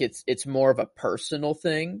feel like it's more of a personal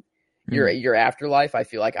thing. Your afterlife, I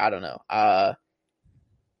feel like, I don't know. I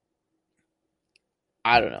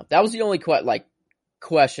don't know. That was the only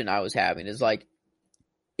question I was having, is like,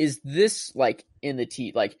 is this like in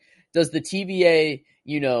the like, does the TVA,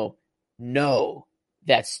 you know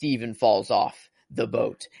that Steven falls off the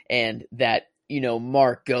boat and that,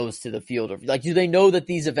 Mark goes to the field of, like, do they know that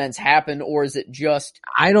these events happen, or is it just...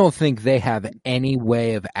 I don't think they have any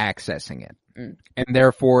way of accessing it, and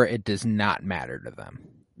therefore it does not matter to them.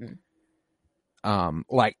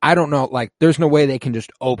 Like, I don't know, like, there's no way they can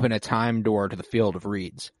just open a time door to the field of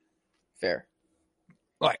reeds. Fair.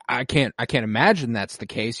 Like, I can't imagine that's the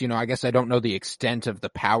case. I guess I don't know the extent of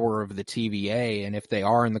the power of the TVA, and if they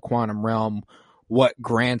are in the quantum realm, what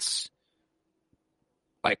grants,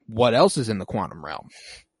 like, what else is in the quantum realm?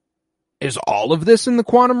 Is all of this in the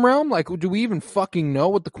quantum realm? Like, do we even fucking know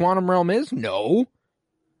what the quantum realm is? No.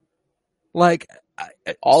 Like,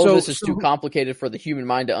 all of this is too complicated for the human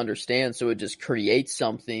mind to understand, so it just creates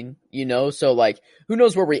something, So, like, who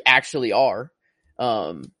knows where we actually are?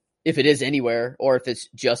 If it is anywhere, or if it's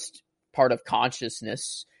just part of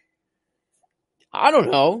consciousness. I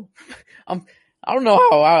don't know. I don't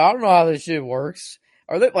know how this shit works.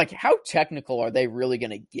 Are they, like, how technical are they really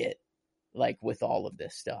going to get, like, with all of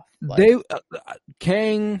this stuff? Like,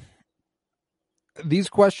 Kang, these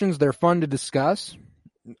questions, they're fun to discuss.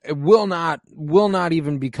 It will not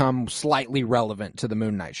even become slightly relevant to the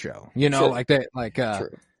Moon Knight show. True. Like they, like,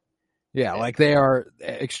 True. Yeah, like, they are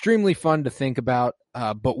extremely fun to think about.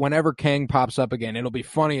 But whenever Kang pops up again, it'll be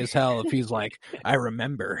funny as hell if he's like, I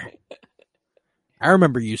remember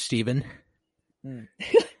you, Steven. I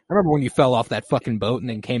remember when you fell off that fucking boat and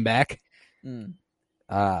then came back.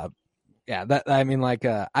 Yeah, that, I mean, like,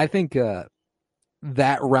 I think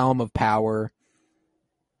that realm of power,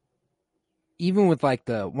 even with, like,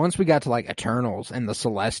 once we got to, like, Eternals and the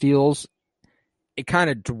Celestials, it kind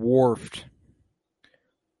of dwarfed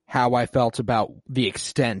how I felt about the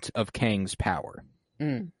extent of Kang's power.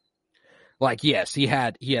 Like, yes, he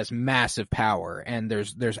has massive power, and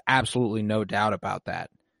there's absolutely no doubt about that.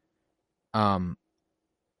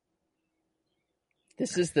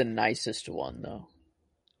 This is the nicest one, though.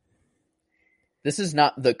 This is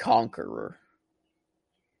not the Conqueror.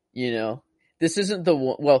 This isn't the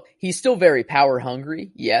one. Well, he's still very power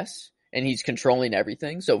hungry, yes, and he's controlling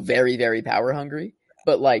everything, so very, very power hungry.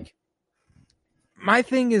 But, like, my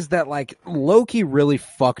thing is that like Loki really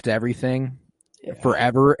fucked everything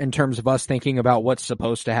forever in terms of us thinking about what's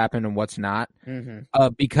supposed to happen and what's not.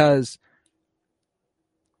 Because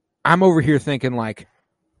I'm over here thinking like,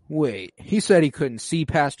 wait, he said he couldn't see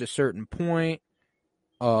past a certain point.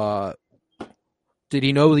 Did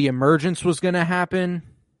he know the emergence was going to happen?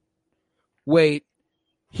 Wait,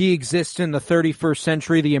 he exists in the 31st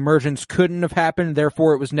century. The emergence couldn't have happened.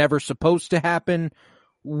 Therefore, it was never supposed to happen.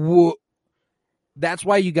 That's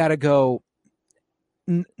why you got to go.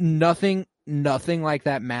 Nothing like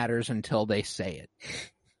that matters until they say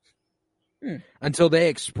it. Until they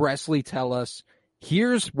expressly tell us,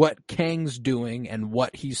 here's what Kang's doing and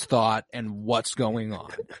what he's thought and what's going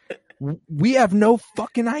on. We have no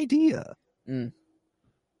fucking idea. And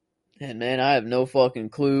man, I have no fucking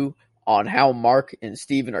clue on how Mark and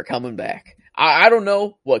Steven are coming back. I don't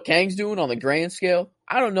know what Kang's doing on the grand scale.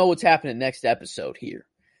 I don't know what's happening next episode here.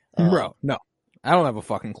 Bro, no. I don't have a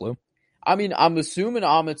fucking clue. I mean, I'm assuming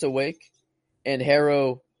Amit's awake and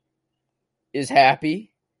Harrow is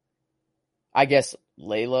happy. I guess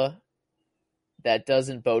Layla, that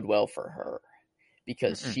doesn't bode well for her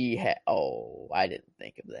because she had. Oh, I didn't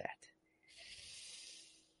think of that.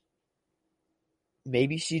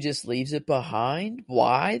 Maybe she just leaves it behind.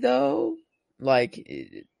 Why though? Like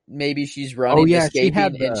maybe she's running,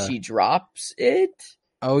 escaping, and she drops it.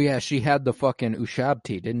 Oh yeah, she had the fucking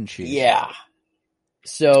Ushabti, didn't she? Yeah.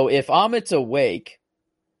 So if Amit's awake,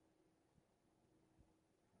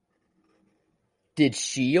 did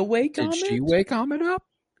she awake Amit? Did she wake Amit up?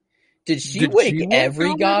 Did she wake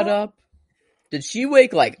every god up? Did she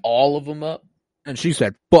wake like all of them up? And she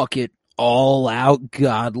said, fuck it, all out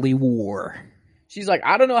godly war. She's like,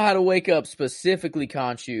 I don't know how to wake up specifically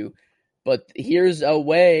Khonshu, but here's a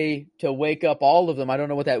way to wake up all of them. I don't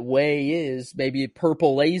know what that way is. Maybe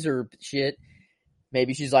purple laser shit.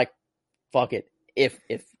 Maybe she's like, fuck it. If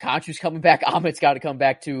Khonshu's coming back, Amit's got to come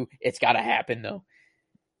back too. It's got to happen though.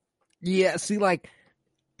 Yeah, see, like,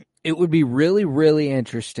 it would be really, really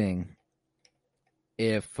interesting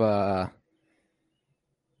if, like,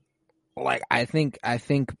 I think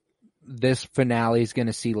this finale is going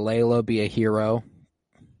to see Layla be a hero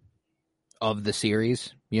of the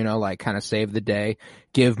series, you know, like kind of save the day,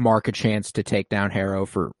 give Mark a chance to take down Harrow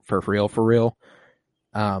for real.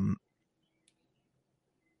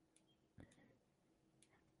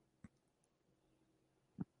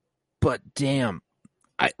 But damn,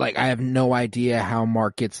 I have no idea how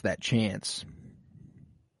Mark gets that chance.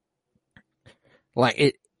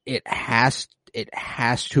 Like it has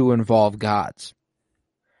to involve gods.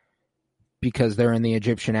 Because they're in the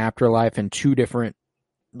Egyptian afterlife and two different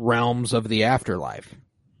realms of the afterlife.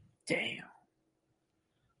 Damn.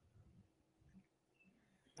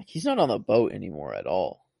 Like he's not on the boat anymore at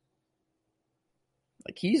all.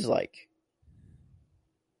 Like he's like,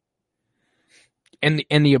 and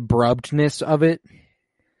the abruptness of it.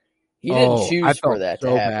 He didn't choose for that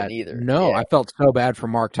to happen either. No, yeah. I felt so bad for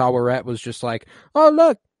Mark. Tawaret was just like, oh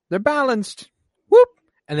look, they're balanced. Whoop,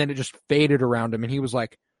 and then it just faded around him, and he was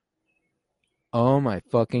like, oh my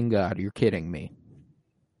fucking God, you're kidding me.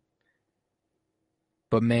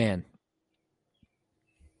 But man,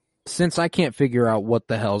 since I can't figure out what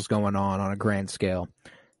the hell's going on a grand scale,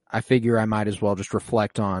 I figure I might as well just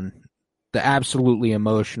reflect on the absolutely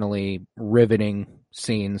emotionally riveting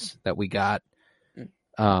scenes that we got.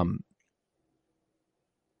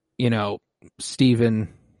 You know,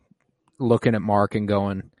 Steven looking at Mark and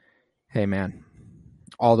going, hey man,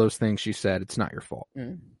 all those things she said, it's not your fault.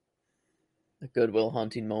 A Goodwill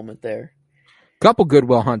Hunting moment there. Couple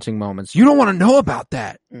Goodwill Hunting moments. You don't want to know about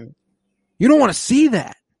that. You don't want to see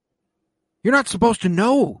that. You're not supposed to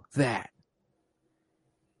know that.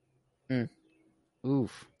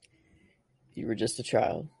 Oof. You were just a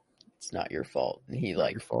child. It's not your fault. And he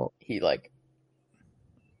like,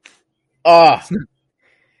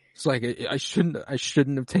 It's like I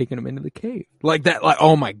shouldn't have taken him into the cave like that. Like,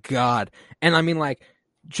 oh my God. And I mean, like,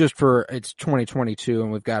 just for it's 2022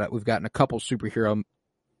 and we've gotten a couple superhero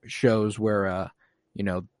shows where you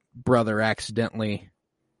know, brother accidentally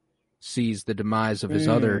sees the demise of his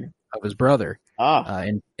brother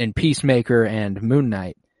in Peacemaker and Moon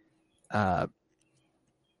Knight,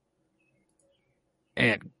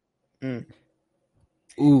 and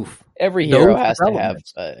oof, every hero has to have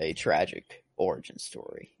a tragic origin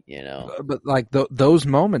story, you know. But like those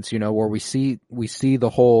moments, you know, where we see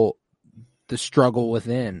the struggle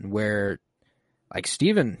within, where like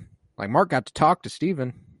Steven, like Mark got to talk to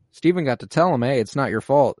Steven got to tell him, hey, it's not your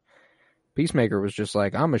fault. Peacemaker was just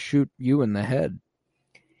like, I'm gonna shoot you in the head.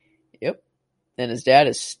 Yep. And his dad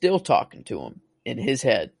is still talking to him in his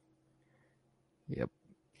head. Yep.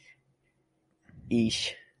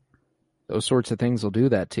 Eesh. Those sorts of things will do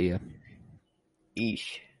that to you.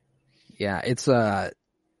 Eesh. Yeah, it's all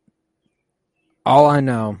I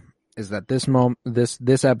know is that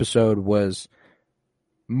this episode was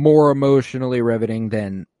more emotionally riveting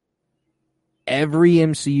than every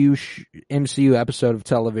MCU episode of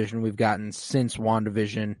television we've gotten since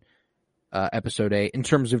WandaVision episode 8 in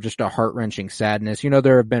terms of just a heart-wrenching sadness. You know,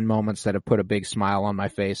 there have been moments that have put a big smile on my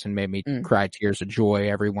face and made me cry tears of joy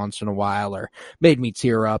every once in a while, or made me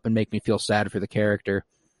tear up and make me feel sad for the character.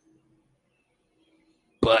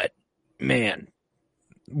 But man,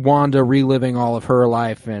 Wanda reliving all of her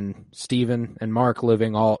life and Steven and Mark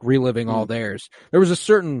reliving all theirs. There was a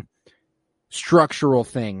certain structural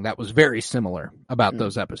thing that was very similar about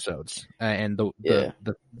those episodes and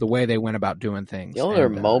the way they went about doing things. The only other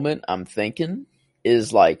moment I'm thinking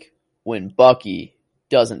is like when Bucky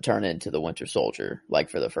doesn't turn into the Winter Soldier, like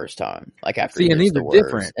for the first time, like after he hears the words.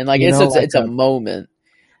 Different. And like it's a moment.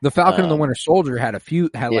 The Falcon and the Winter Soldier had a few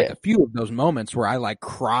of those moments where I like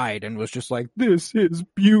cried and was just like, this is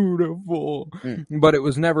beautiful. But it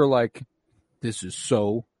was never like, this is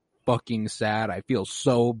so fucking sad. I feel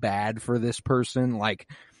so bad for this person. Like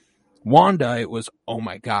Wanda, it was, oh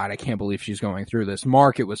my God, I can't believe she's going through this.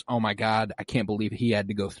 Mark, it was, oh my God, I can't believe he had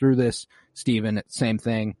to go through this. Steven, same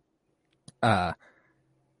thing.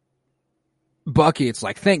 Bucky, it's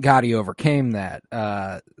like, thank God he overcame that.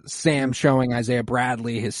 Sam showing Isaiah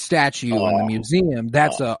Bradley his statue in the museum.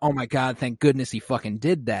 That's oh my God, thank goodness he fucking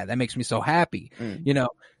did that. That makes me so happy. You know,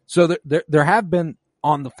 so there have been,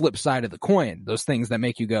 on the flip side of the coin, those things that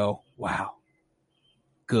make you go, wow,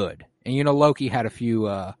 good. And you know, Loki had a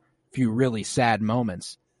few really sad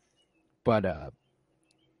moments, but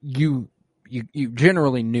you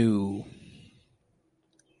generally knew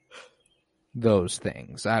those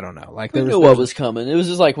things. I don't know. Like, we knew what was coming. It was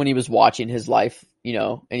just like when he was watching his life, you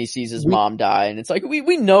know, and he sees his mom die, and it's like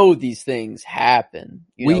we know these things happen.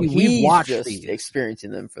 You know, we watch just these, experiencing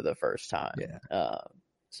them for the first time. Yeah.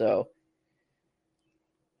 So.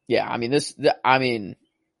 Yeah, I mean,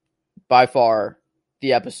 by far,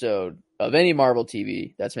 the episode of any Marvel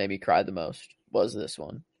TV that's made me cry the most was this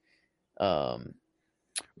one.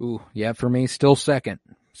 Ooh, yeah, for me, still second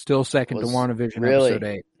to WandaVision really episode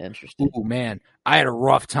 8. Interesting. Ooh, man, I had a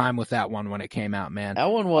rough time with that one when it came out, man.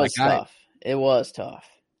 That one was tough. It was tough.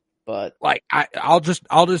 But like I'll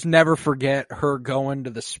just never forget her going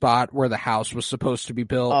to the spot where the house was supposed to be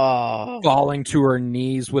built, falling to her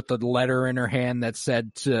knees with the letter in her hand that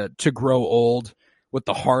said to grow old with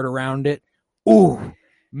the heart around it. Ooh,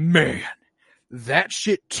 man, that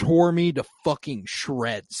shit tore me to fucking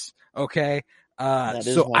shreds. Okay.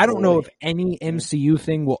 So I don't know if any MCU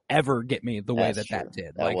thing will ever get me the way that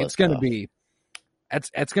did. Like, it's going to be,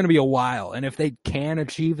 it's going to be a while. And if they can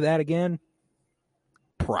achieve that again,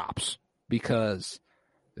 props, because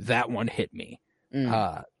that one hit me.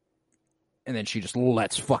 And then she just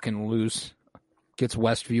lets fucking loose, gets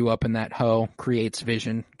Westview up in that hoe, creates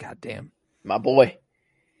Vision. Goddamn, my boy.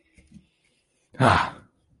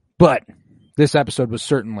 But this episode was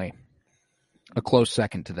certainly a close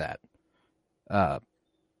second to that.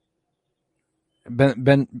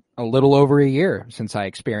 Been a little over a year since I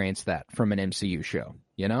experienced that from an MCU show.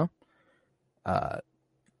 You know, I've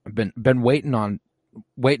been waiting on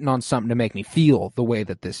something to make me feel the way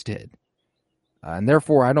that this did, and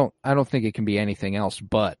therefore I don't think it can be anything else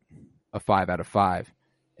but a 5 out of 5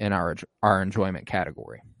 in our enjoyment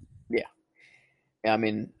category. Yeah, I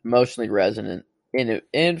mean, emotionally resonant in it,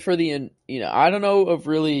 and for the I don't know of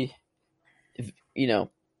really,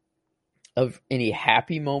 of any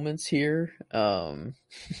happy moments here. I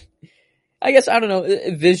guess I don't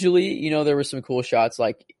know. Visually, there were some cool shots,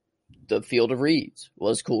 like the Field of Reeds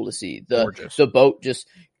was cool to see. The boat just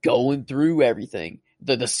going through everything.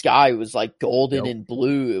 The sky was like golden and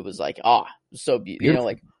blue. It was like, so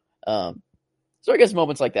beautiful. So I guess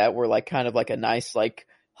moments like that were like kind of like a nice, like,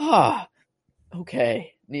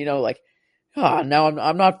 okay. Now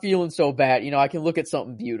I'm not feeling so bad. I can look at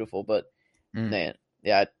something beautiful, but man,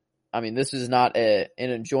 yeah. I mean, this is not an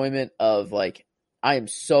enjoyment of like, I am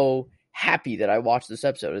so happy that I watched this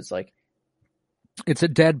episode. It's like, it's a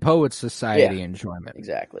Dead Poets Society enjoyment.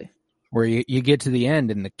 Exactly. Where you get to the end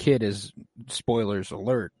and the kid is, spoilers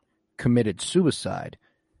alert, committed suicide.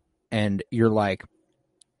 And you're like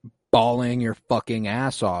bawling your fucking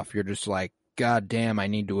ass off. You're just like, God damn, I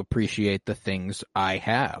need to appreciate the things I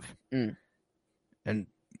have. And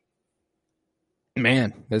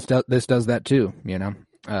man, this does that too,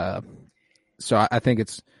 so I think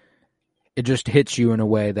it just hits you in a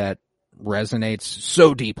way that resonates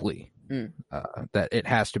so deeply that it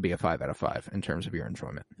has to be a 5 out of 5 in terms of your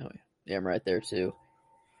enjoyment. Oh yeah, I'm right there too.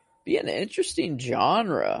 be an interesting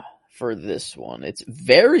genre for this one. It's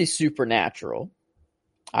very supernatural.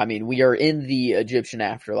 I mean, we are in the Egyptian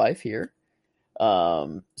afterlife here.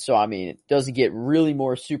 So, I mean, it doesn't get really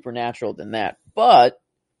more supernatural than that. But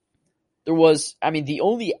there was, I mean, the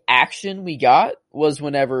only action we got was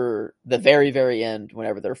whenever the very, very end,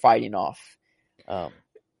 whenever they're fighting off. And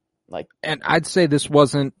I'd say this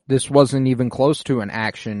wasn't even close to an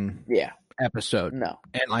action episode. No.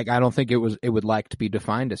 And like, I don't think it would like to be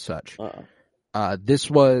defined as such. This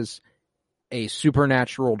was a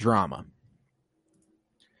supernatural drama.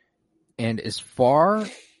 And as far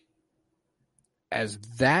as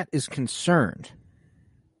that is concerned,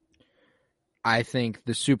 I think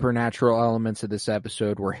the supernatural elements of this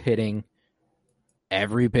episode were hitting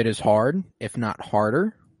every bit as hard, if not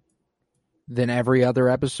harder, than every other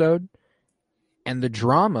episode. And the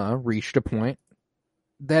drama reached a point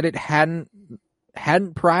that it hadn't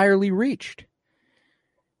priorly reached.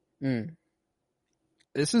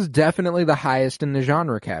 This is definitely the highest in the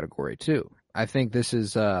genre category, too. I think this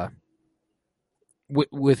is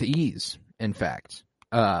with ease, in fact.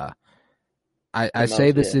 I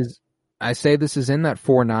say this is in that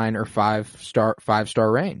 4.9 or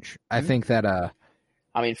 5-star range. I think that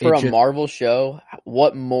I mean, for a Marvel show,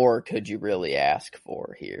 what more could you really ask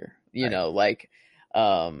for here? You know, like,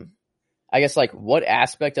 I guess, like, what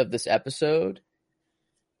aspect of this episode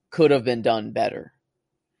could have been done better?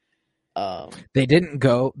 They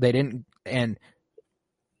didn't, and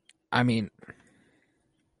I mean,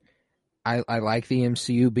 I like the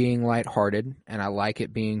MCU being lighthearted, and I like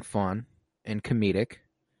it being fun and comedic.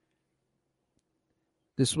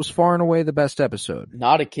 This was far and away the best episode.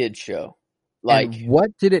 Not a kid's show. Like, and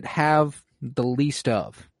what did it have the least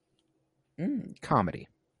of? Comedy.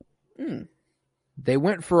 They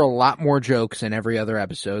went for a lot more jokes in every other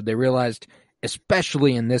episode. They realized,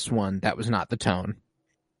 especially in this one, that was not the tone.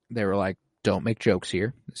 They were like, don't make jokes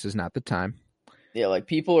here. This is not the time. Yeah, like,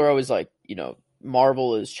 people are always like, you know,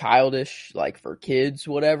 Marvel is childish, like, for kids,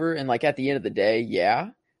 whatever. And, like, at the end of the day, yeah.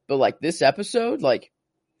 But, like, this episode, like,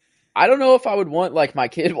 I don't know if I would want, like, my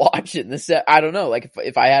kid watching this. I don't know. Like,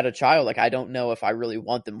 if I had a child, like, I don't know if I really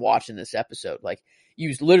want them watching this episode. Like,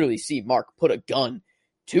 you literally see Mark put a gun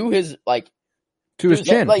to his, like, to his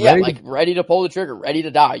chin. Like, yeah, like, ready to pull the trigger, ready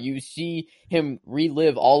to die. You see him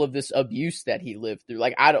relive all of this abuse that he lived through.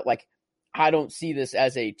 Like, I don't see this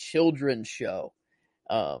as a children's show.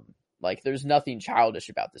 Like, there's nothing childish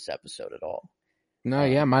about this episode at all. No,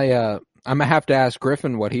 yeah, I'm gonna have to ask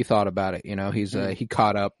Griffin what he thought about it. You know, he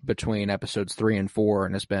caught up between episodes 3 and 4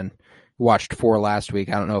 and watched 4 last week.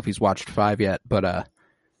 I don't know if he's watched 5 yet, but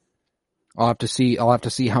I'll have to see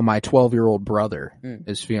how my 12-year-old brother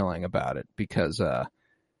is feeling about it, because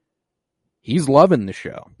he's loving the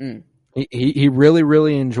show. He really,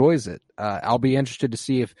 really enjoys it. I'll be interested to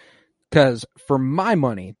see because for my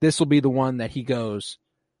money, this will be the one that he goes,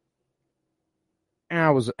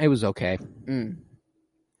 it was okay.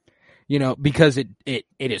 You know, because it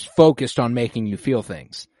is focused on making you feel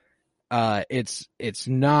things. It's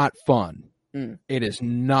not fun. It is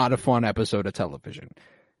not a fun episode of television.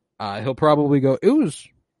 He'll probably go, it was,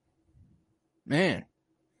 man,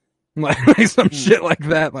 like some shit like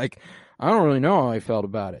that. Like, I don't really know how I felt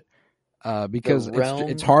about it. Because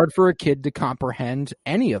it's hard for a kid to comprehend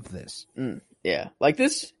any of this. Yeah. Like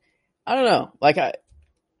this, I don't know. Like,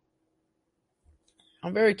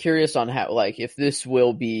 I'm very curious on how, like, if this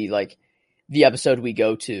will be, like, the episode we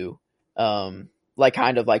go to, like,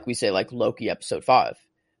 kind of like we say, like, Loki episode 5,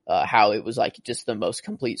 how it was, like, just the most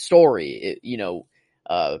complete story. It, you know,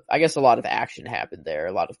 I guess a lot of action happened there.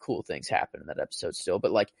 A lot of cool things happened in that episode still.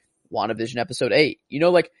 But, like, WandaVision episode 8, you know,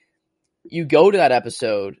 like, you go to that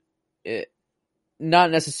episode, not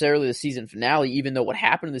necessarily the season finale, even though what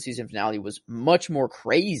happened in the season finale was much more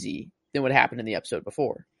crazy than what happened in the episode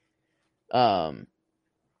before.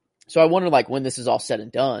 So I wonder, like, when this is all said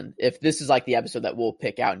and done, if this is, like, the episode that we'll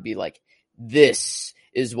pick out and be like, this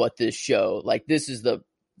is what this show, like, this is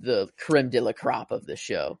the creme de la crop of the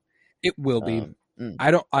show. It will be.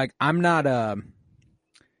 I'm not,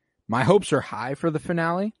 my hopes are high for the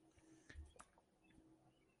finale.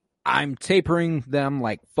 I'm tapering them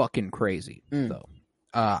like fucking crazy, though.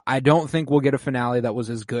 I don't think we'll get a finale that was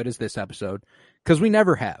as good as this episode, because we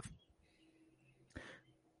never have.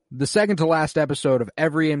 The second to last episode of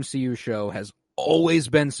every MCU show has always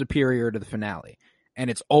been superior to the finale. And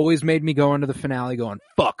it's always made me go into the finale going,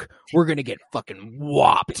 fuck, we're going to get fucking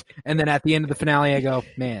whopped. And then at the end of the finale, I go,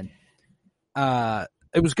 man,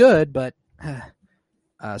 it was good, but,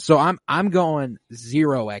 so I'm going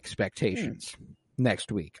 0 expectations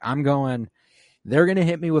next week. I'm going, they're going to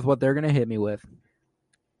hit me with what they're going to hit me with.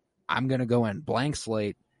 I'm going to go in blank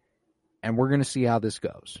slate. and we're going to see how this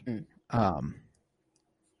goes. So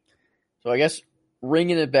I guess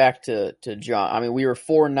ringing it back to John, I mean, we were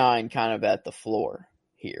 4-9 kind of at the floor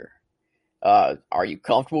here. Are you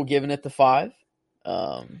comfortable giving it the 5?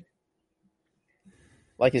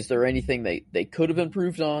 Like, is there anything they could have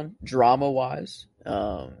improved on drama-wise?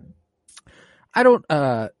 I don't,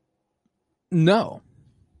 no,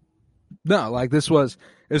 like this was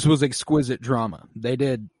exquisite drama. They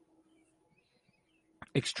did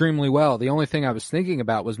extremely well. The only thing I was thinking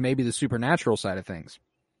about was maybe the supernatural side of things.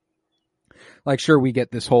 Like, sure, we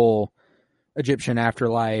get this whole Egyptian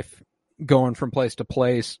afterlife going from place to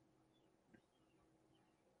place.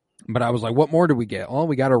 But I was like, what more do we get? Well,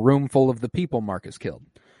 we got a room full of the people Marcus killed.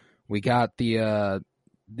 We got the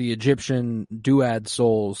Egyptian duad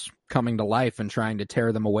souls coming to life and trying to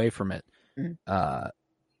tear them away from it.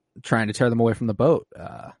 Trying to tear them away from the boat.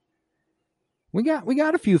 We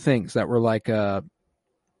got a few things that were like, oh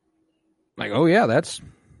yeah, that's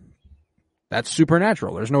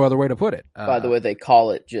supernatural. There's no other way to put it. By the way, they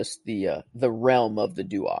call it just the realm of the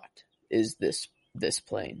Duat is this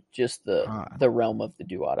plane, just the realm of the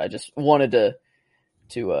Duat. I just wanted to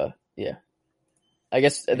yeah. I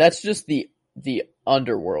guess that's just the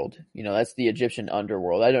underworld. You know, that's the Egyptian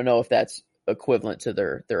underworld. I don't know if that's equivalent to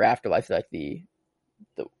their afterlife, like the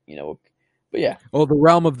you know, but yeah. Well, the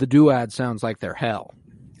realm of the Duat sounds like their hell.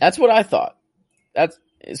 That's what I thought. That's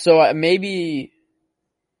so maybe.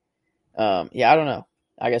 Yeah, I don't know.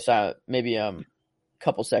 I guess maybe a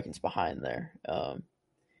couple seconds behind there.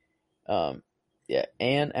 Yeah,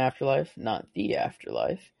 an afterlife, not the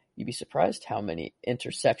afterlife. You'd be surprised how many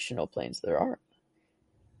intersectional planes there are.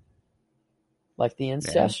 Like the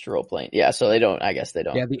ancestral plane. Yeah, so they don't. I guess they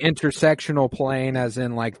don't. Yeah, the intersectional plane, as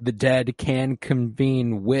in like the dead can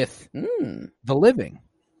convene with the living,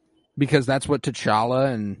 because that's what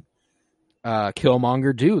T'Challa and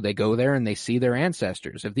Killmonger do. They go there and they see their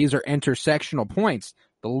ancestors. If these are intersectional points,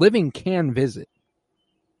 the living can visit.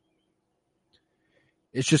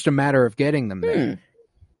 It's just a matter of getting them there.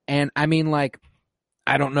 And I mean, like,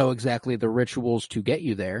 I don't know exactly the rituals to get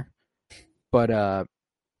you there, but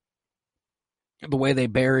the way they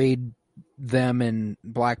buried them in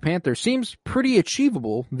Black Panther seems pretty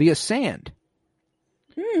achievable via sand.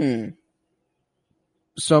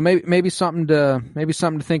 So maybe something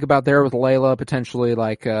to think about there with Layla potentially.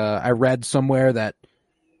 Like I read somewhere that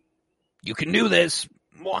you can do this.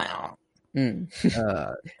 Wow. And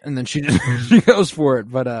then she goes for it.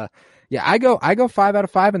 But yeah, I go 5 out of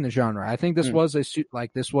 5 in the genre. I think this was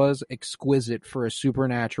this was exquisite for a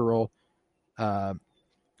supernatural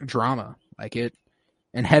drama, like it,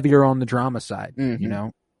 and heavier on the drama side. You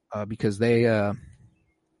know, because they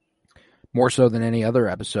more so than any other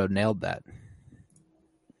episode nailed that.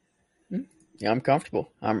 Yeah, I'm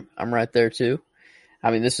comfortable. I'm right there too.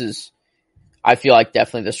 I mean, I feel like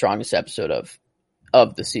definitely the strongest episode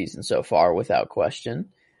of the season so far, without question.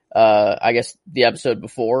 I guess the episode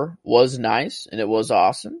before was nice and it was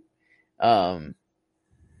awesome. But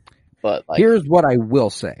like, here's what I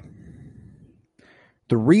will say.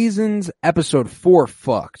 The reasons episode 4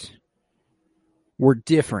 fucked were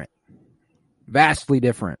different. Vastly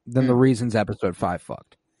different than the reasons episode 5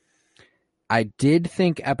 fucked. I did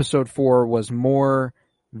think episode 4 was more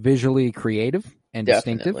visually creative and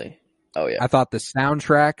distinctive. Oh yeah. I thought the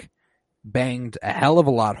soundtrack banged a hell of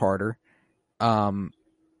a lot harder.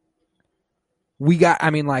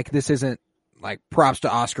 This isn't like props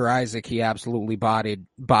to Oscar Isaac. He absolutely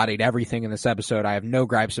bodied everything in this episode. I have no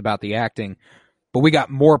gripes about the acting, but we got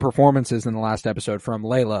more performances in the last episode from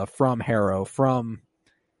Layla, from Harrow, from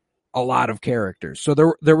a lot of characters. So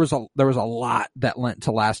there was a lot that lent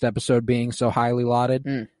to last episode being so highly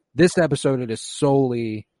lauded. This episode, it is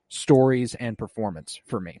solely stories and performance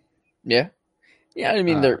for me. Yeah. Yeah. I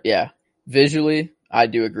mean, visually, I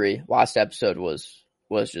do agree. Last episode was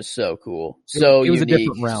just so cool. So it was unique. A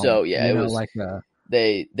different realm. So yeah, it was like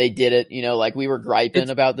they did it, you know, like we were griping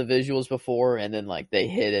about the visuals before, and then like they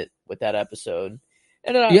hit it with that episode.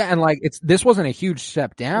 And then and like this wasn't a huge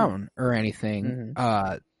step down or anything.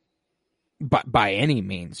 But by any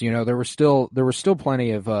means, you know, there were still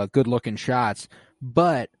plenty of good looking shots,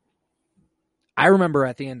 but I remember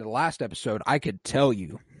at the end of the last episode, I could tell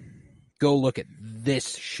you, go look at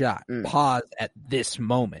this shot, pause at this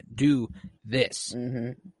moment, do this.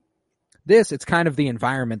 It's kind of the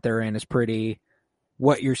environment they're in is pretty,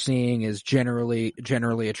 what you're seeing is generally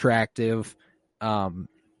attractive. And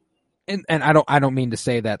I don't mean to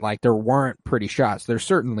say that like there weren't pretty shots. There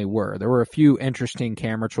certainly were. There were a few interesting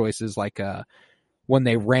camera choices, like when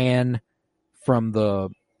they ran from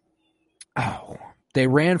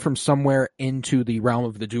somewhere into the realm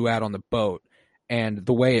of the Duat on the boat, and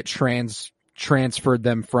the way it transferred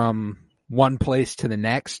them from one place to the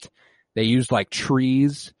next. They used like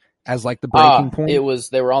trees as like the breaking point.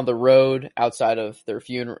 They were on the road outside of their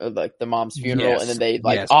funeral, like the mom's funeral, Yes. and then they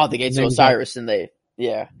like Yes. the gates of Osiris, and they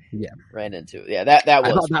ran into it. Yeah, that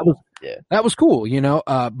was cool. That was cool, you know.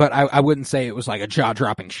 But I wouldn't say it was like a jaw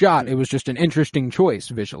dropping shot. It was just an interesting choice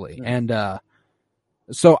visually, and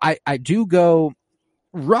so I do go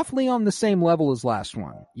roughly on the same level as last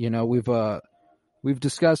one. You know, we've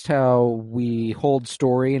discussed how we hold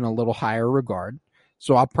story in a little higher regard,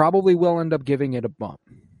 so I probably will end up giving it a bump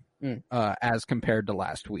as compared to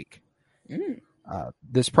last week.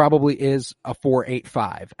 This probably is a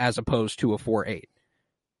 4.85 as opposed to a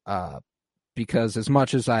 4.8. Because as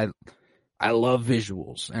much as I love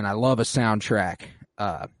visuals and I love a soundtrack,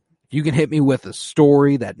 if you can hit me with a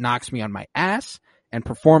story that knocks me on my ass and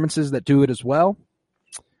performances that do it as well,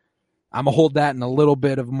 I'm gonna hold that in a little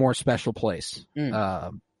bit of a more special place.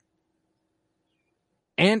 And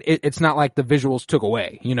it's not like the visuals took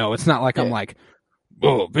away, you know, it's not like I'm like,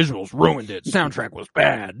 oh, visuals ruined it. Soundtrack was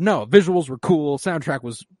bad. No, visuals were cool. Soundtrack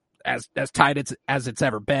was as tight as it's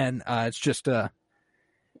ever been. It's just, I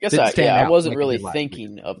wasn't really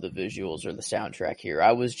thinking of the visuals or the soundtrack here.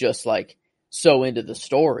 I was just like so into the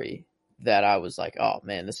story that I was like, oh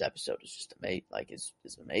man, this episode is just amazing. Like it's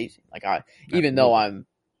amazing. Like even though I'm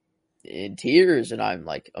in tears and I'm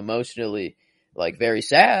like emotionally like very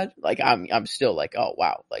sad, like I'm still like, oh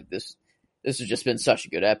wow, like this has just been such a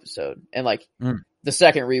good episode. And like the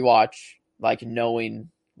second rewatch, like knowing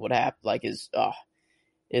what happened, like is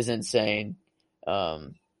insane.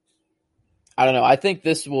 I don't know. I think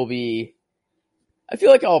this will be, I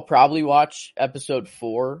feel like I'll probably watch episode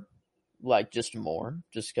 4, like just more,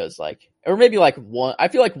 just cause like, or maybe like 1, I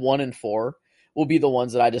feel like 1 and 4 will be the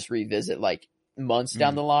ones that I just revisit like months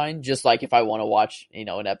down the line. Just like if I want to watch, you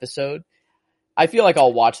know, an episode, I feel like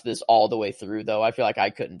I'll watch this all the way through though. I feel like I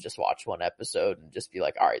couldn't just watch one episode and just be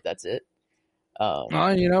like, all right, that's it.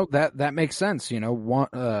 You know, that makes sense. You know,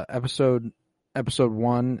 episode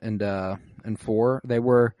 1 and 4, they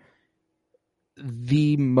were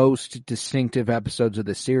the most distinctive episodes of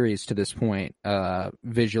the series to this point,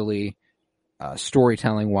 visually,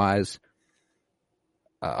 storytelling wise,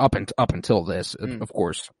 up until this, of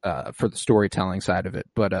course, for the storytelling side of it.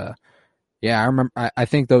 But yeah, I remember. I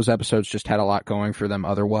think those episodes just had a lot going for them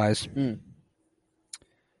otherwise.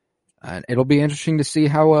 And it'll be interesting to see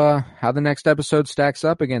how the next episode stacks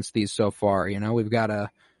up against these so far. You know, we've got a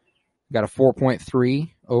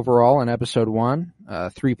 4.3 overall on episode 1,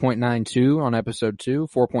 3.92 on episode 2,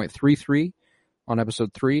 4.33 on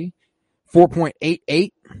episode 3,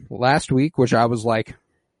 4.88 last week, which I was like,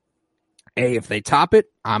 hey, if they top it,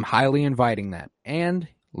 I'm highly inviting that. And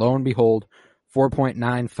lo and behold,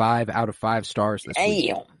 4.95 out of 5 stars this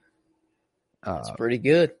week. That's pretty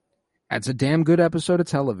good. It's a damn good episode of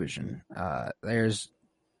television. There's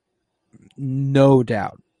no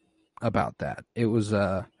doubt about that. It was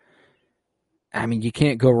I mean, you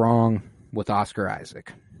can't go wrong with Oscar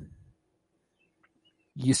Isaac.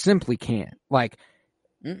 You simply can't. Like,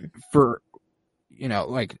 for, you know,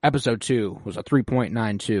 like episode 2 was a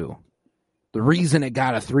 3.92. The reason it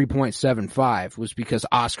got a 3.75 was because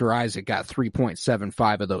Oscar Isaac got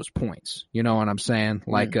 3.75 of those points. You know what I'm saying?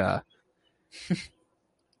 Like, oh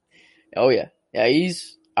yeah. Yeah,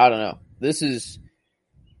 I don't know. This is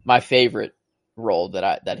my favorite role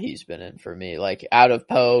that he's been in for me. Like out of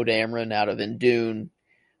Poe Dameron, out of Indune,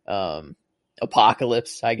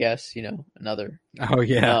 Apocalypse, I guess, you know, another. Oh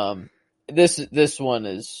yeah. This one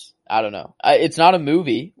is, I don't know. It's not a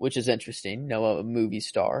movie, which is interesting. No, a movie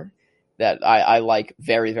star that I like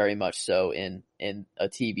very, very much so in a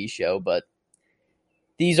TV show, but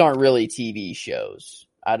these aren't really TV shows.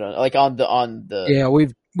 I don't know. Like on the. Yeah,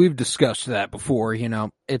 we've discussed that before, you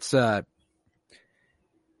know. It's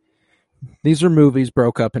these are movies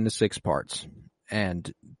broke up into 6 parts,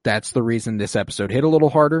 and that's the reason this episode hit a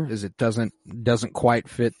little harder, is it doesn't quite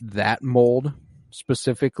fit that mold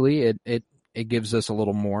specifically. It gives us a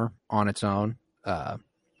little more on its own.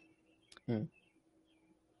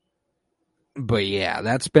 But yeah,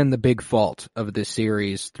 that's been the big fault of this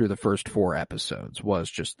series through the first 4 episodes,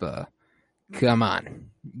 was just come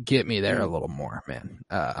on, get me there a little more, man.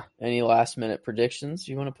 Any last minute predictions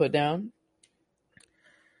you want to put down?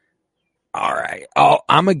 All right.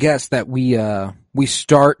 I'm a guess that we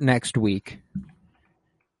start next week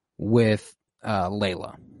with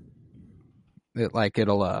Layla.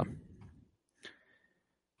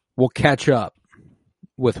 We'll catch up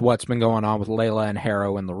with what's been going on with Layla and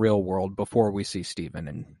Harrow in the real world before we see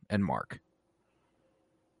Steven and Mark.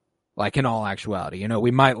 Like, in all actuality, you know,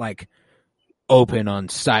 we might like open on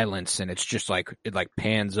silence, and it's just like it like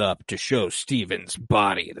pans up to show Steven's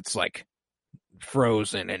body that's like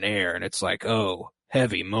frozen in air, and it's like, oh,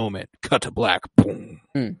 heavy moment, cut to black, boom.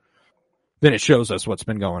 Then it shows us what's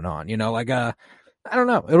been going on, you know, like I don't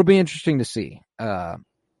know, it'll be interesting to see.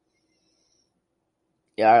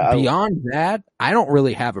 Beyond that, I don't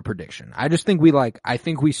really have a prediction. I just think I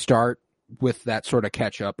think we start with that sort of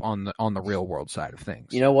catch up on the real world side of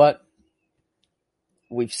things. You know what?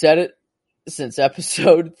 We've said it since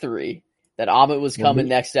episode 3 that Amit was coming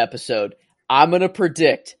next episode. I'm going to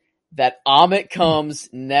predict that Amit comes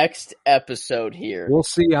next episode here. We'll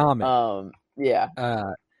see Amit. Yeah.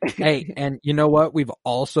 Hey, and you know what? We've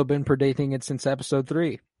also been predicting it since episode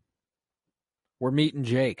 3. We're meeting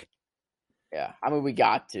Jake. Yeah. I mean, we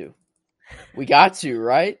got to,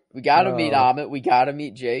 right? We got to meet Amit. We got to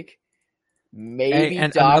meet Jake. Maybe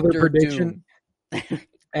and Dr. another prediction.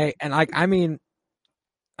 Hey, and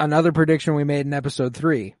another prediction we made in episode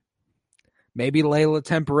 3. Maybe Layla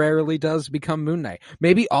temporarily does become Moon Knight.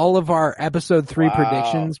 Maybe all of our episode 3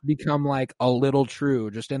 predictions become like a little true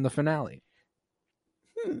just in the finale.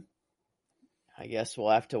 I guess we'll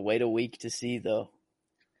have to wait a week to see, though.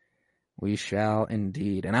 We shall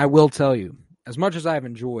indeed. And I will tell you, as much as I've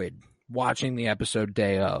enjoyed watching the episode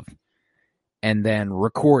day of and then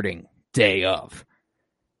recording day of,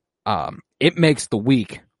 it makes the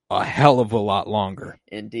week a hell of a lot longer.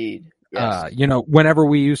 Indeed. Yes. You know, whenever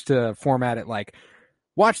we used to format it like,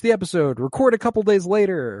 watch the episode, record a couple days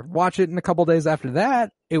later, watch it in a couple days after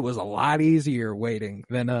that, it was a lot easier waiting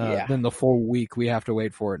than the full week we have to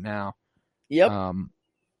wait for it now. Yep.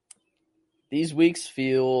 These weeks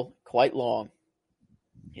feel quite long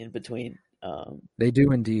in between. They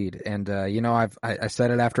do indeed. And, you know, I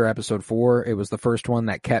said it after episode 4. It was the first one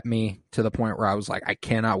that kept me to the point where I was like, I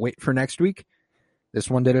cannot wait for next week. This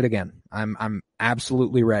one did it again. I'm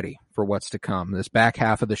absolutely ready for what's to come. This back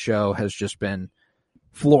half of the show has just been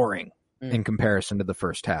flooring in comparison to the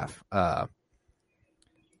first half,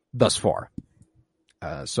 thus far.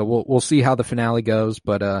 So we'll see how the finale goes.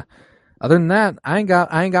 But, other than that, I ain't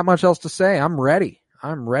got much else to say. I'm ready.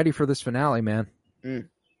 I'm ready for this finale, man.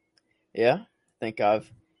 Yeah, I think I've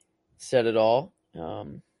said it all.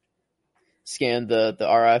 Scanned the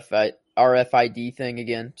RFID thing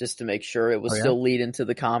again just to make sure it was still lead into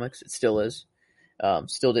the comics. It still is.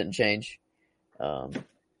 Still didn't change. But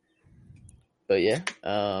yeah,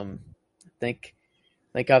 I think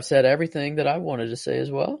I've said everything that I wanted to say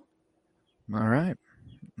as well. All right.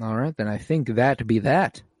 Then I think that be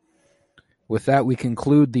that. With that, we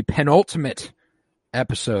conclude the penultimate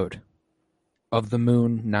episode of the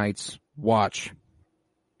Moon Knight's Watch.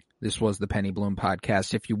 This was the Penny Bloom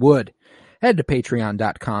Podcast. If you would, head to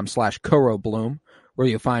patreon.com/KoroBloom, where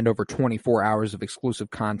you'll find over 24 hours of exclusive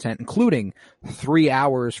content, including 3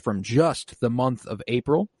 hours from just the month of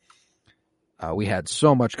April. We had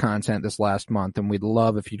so much content this last month, and we'd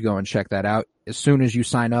love if you'd go and check that out. As soon as you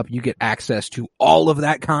sign up, you get access to all of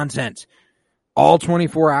that content. All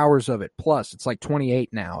 24 hours of it. Plus, it's like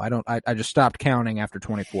 28 now. I just stopped counting after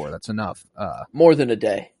 24. That's enough. More than a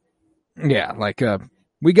day. Yeah, like,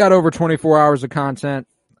 we got over 24 hours of content.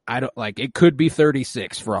 It could be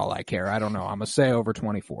 36 for all I care. I don't know. I'm going to say over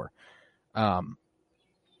 24.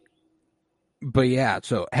 But yeah,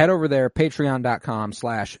 so head over there,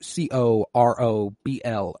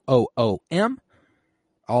 patreon.com/COROBLOOM.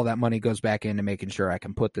 All that money goes back into making sure I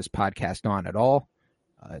can put this podcast on at all.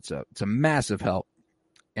 It's a massive help.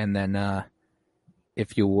 And then,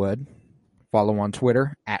 if you would, follow on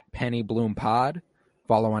Twitter @PennyBloomPod.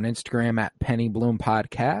 Follow on Instagram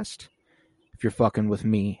 @PennyBloomPodcast. If you're fucking with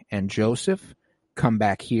me and Joseph, come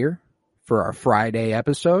back here for our Friday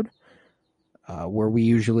episode, where we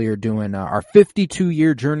usually are doing our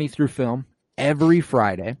 52-year journey through film every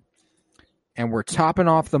Friday. And we're topping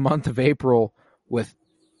off the month of April with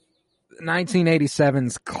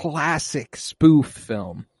 1987's classic spoof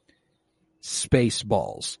film,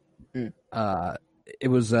 Spaceballs. It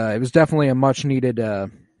was definitely a much needed,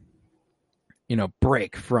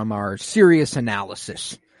 break from our serious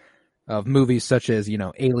analysis of movies such as,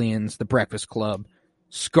 Aliens, The Breakfast Club,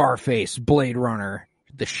 Scarface, Blade Runner,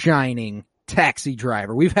 The Shining, Taxi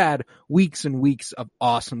Driver. We've had weeks and weeks of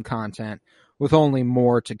awesome content with only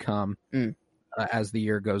more to come. As the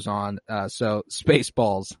year goes on. So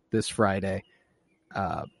Spaceballs this Friday.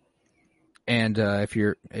 And if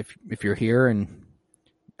you're here and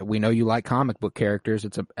we know you like comic book characters,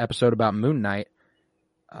 it's an episode about Moon Knight.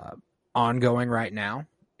 Ongoing right now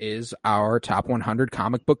is our top 100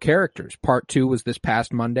 comic book characters. Part 2 was this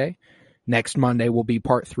past Monday. Next Monday will be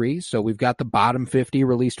part 3. So we've got the bottom 50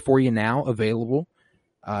 released for you now available.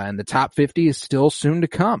 And the top 50 is still soon to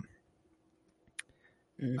come.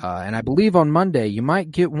 And I believe on Monday you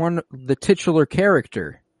might get the titular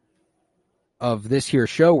character of this here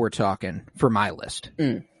show we're talking for my list.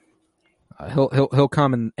 He'll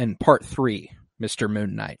come in part 3, Mr.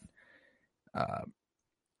 Moon Knight.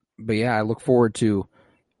 But yeah, I look forward to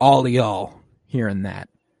all of y'all hearing that.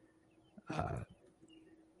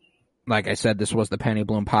 Like I said, this was the Penny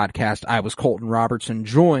Bloom Podcast. I was Colton Robertson,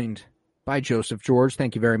 joined by Joseph George.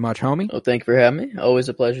 Thank you very much, homie. Well, thank you for having me. Always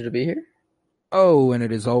a pleasure to be here. Oh, and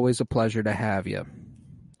it is always a pleasure to have you.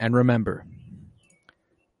 And remember,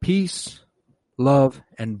 peace, love,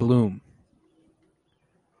 and bloom.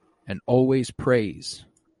 And always praise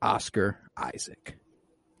Oscar Isaac.